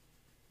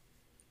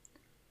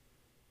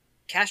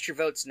 Cast your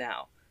votes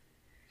now.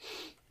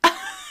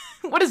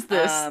 What is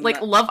this? Um, Like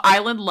Love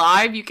Island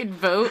Live? You can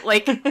vote?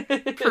 Like,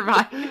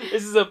 provide.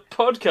 This is a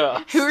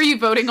podcast. Who are you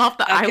voting off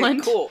the Okay,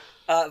 island? cool.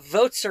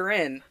 Votes are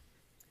in.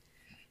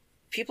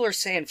 People are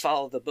saying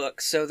follow the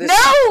book, so this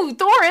No,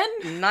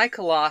 Thorin.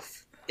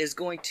 Nikoloth is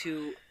going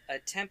to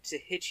attempt to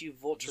hit you,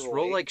 Voltoroy. Just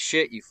roll like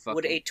shit, you fucking...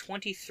 Would a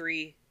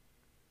 23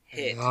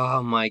 hit?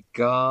 Oh my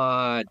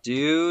god,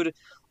 dude.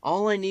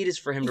 All I need is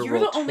for him to You're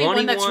roll the only one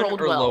 21 that's rolled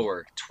or well.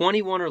 lower.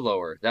 21 or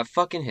lower. That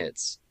fucking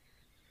hits.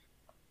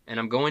 And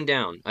I'm going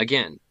down.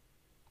 Again.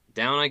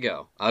 Down I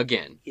go.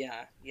 Again.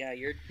 Yeah,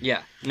 you're.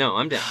 Yeah. No,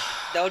 I'm down.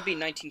 That would be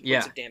 19 points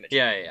Yeah. of damage.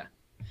 Yeah.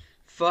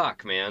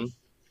 Fuck, man.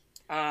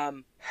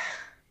 And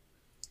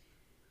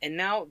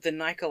now the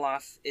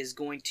Nikoloth is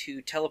going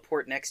to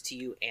teleport next to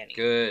you, Annie.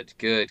 Good.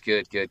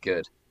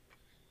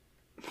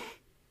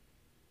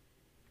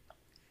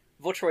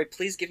 Voltroy,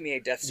 please give me a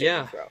death saving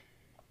Yeah. throw.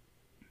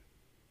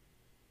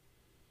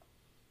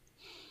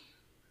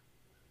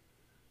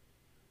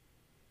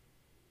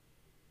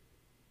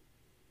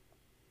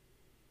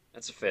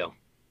 That's a fail.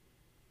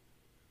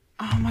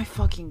 Oh my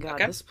fucking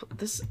god! Okay.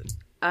 This,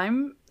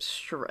 I'm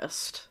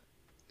stressed.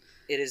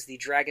 It is the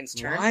dragon's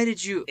turn. Why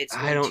did you... It's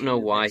I going don't to know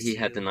why next he to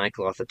had you. the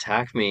Nikoloth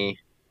attack me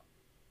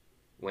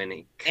when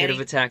he could have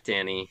Annie. attacked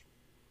Annie.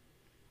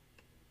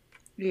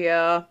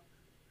 Yeah.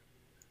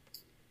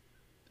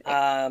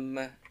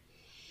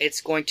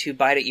 It's going to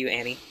bite at you,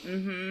 Annie.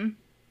 Mm-hmm.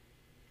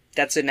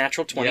 That's a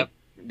natural 20. Yep.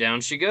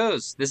 Down she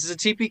goes. This is a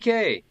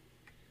TPK.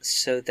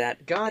 So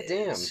that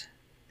Goddamn. is-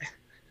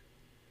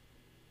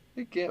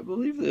 I can't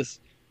believe this.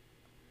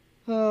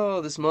 Oh,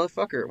 this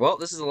motherfucker. Well,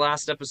 this is the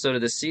last episode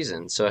of this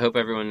season, so I hope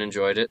everyone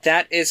enjoyed it.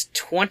 That is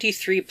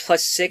 23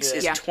 plus 6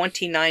 is Yeah.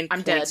 29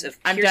 I'm points dead. of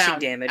I'm piercing down.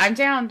 damage. I'm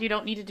down. You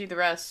don't need to do the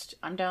rest.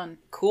 I'm done.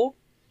 Cool.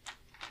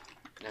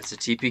 That's a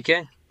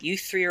TPK. You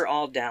three are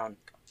all down.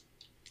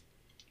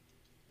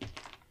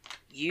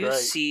 You Great.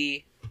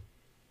 see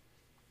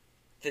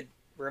the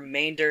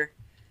remainder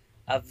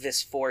of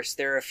this force.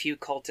 There are a few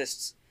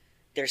cultists.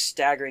 They're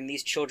staggering.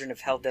 These children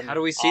have held them. How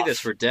do we see off,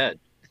 this? We're dead.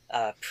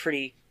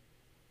 pretty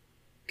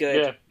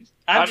good. Yeah.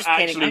 I'm I'm just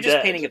painting. actually I'm just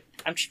dead. painting a.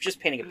 I'm just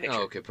painting a picture.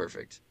 Oh, okay,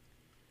 perfect.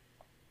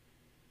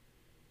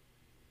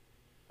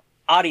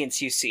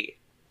 Audience, you see.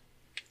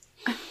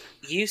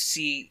 You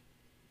see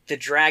the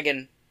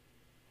dragon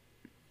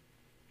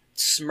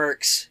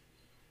smirks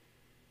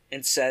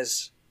and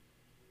says,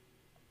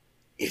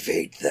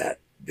 "Evade that,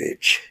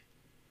 bitch."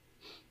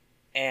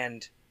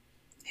 And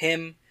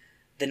him,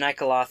 the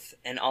Nikoloth,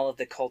 and all of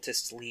the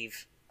cultists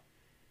leave.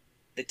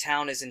 The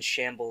town is in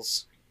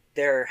shambles.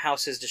 There are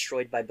houses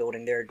destroyed by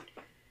building. There are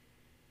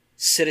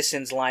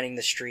citizens lining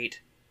the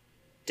street,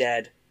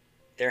 dead.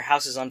 There are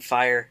houses on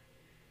fire.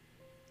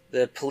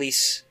 The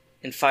police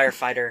and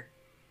firefighter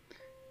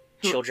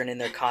children in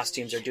their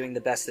costumes are doing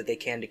the best that they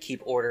can to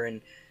keep order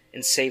and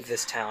save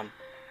this town.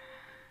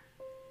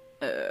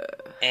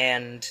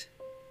 And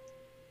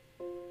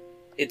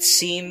it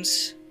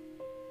seems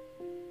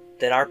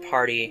that our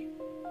party,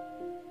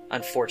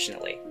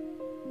 unfortunately,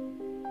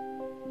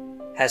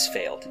 has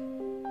failed.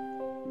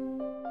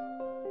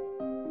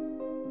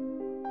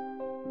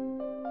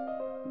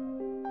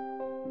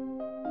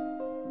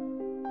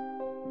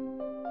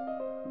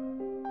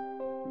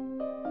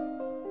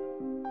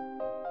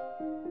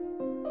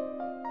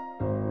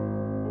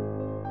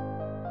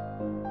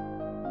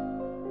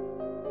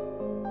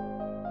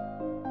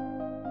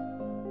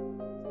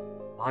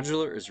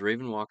 Modular as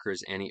Raven Walker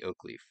as Annie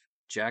Oakleaf,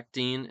 Jack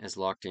Dean as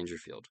Locke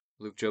Dangerfield,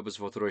 Luke Job as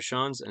Votroy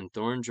Shans, and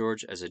Thorin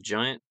George as a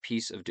giant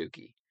piece of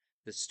dookie.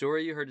 The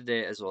story you heard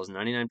today, as well as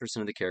 99%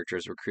 of the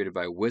characters, were created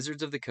by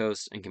Wizards of the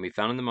Coast and can be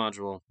found in the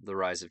module The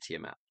Rise of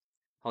Tiamat.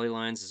 Holly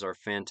Lyons is our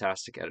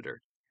fantastic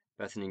editor.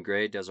 Bethany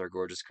Gray does our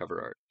gorgeous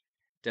cover art.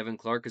 Devin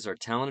Clark is our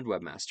talented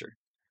webmaster.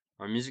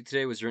 Our music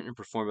today was written and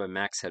performed by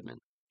Max Hedman.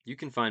 You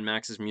can find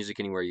Max's music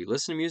anywhere you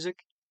listen to music.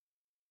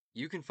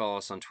 You can follow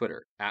us on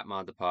Twitter,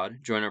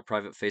 @ModThePod, join our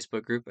private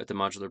Facebook group at the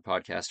Modular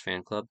Podcast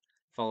Fan Club,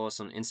 follow us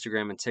on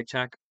Instagram and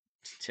TikTok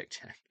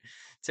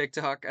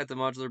at the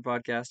Modular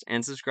Podcast,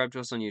 and subscribe to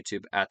us on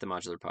YouTube at the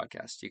Modular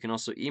Podcast. You can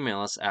also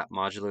email us at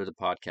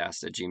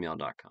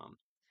modularthepodcast@gmail.com.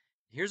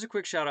 Here's a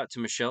quick shout out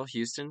to Michelle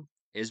Houston,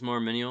 Ismar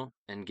Minial,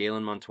 and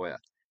Galen Montoya,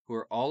 who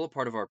are all a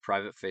part of our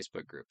private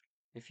Facebook group.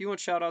 If you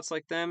want shout outs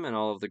like them and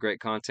all of the great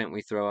content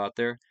we throw out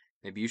there,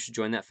 maybe you should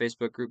join that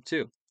Facebook group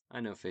too. I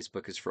know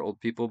Facebook is for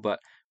old people, but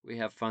we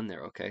have fun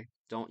there, okay?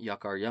 Don't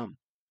yuck our yum.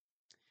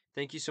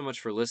 Thank you so much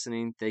for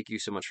listening. Thank you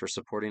so much for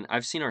supporting.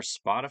 I've seen our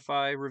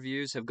Spotify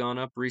reviews have gone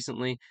up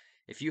recently.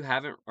 If you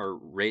haven't, or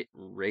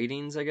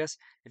ratings, I guess,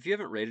 if you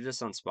haven't rated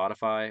us on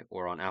Spotify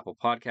or on Apple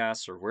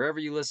Podcasts or wherever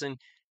you listen,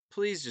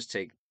 please just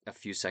take a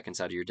few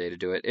seconds out of your day to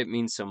do it. It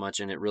means so much,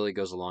 and it really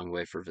goes a long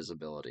way for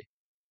visibility.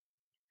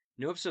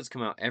 New episodes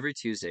come out every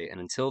Tuesday,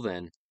 and until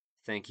then,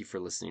 thank you for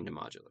listening to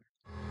Modular.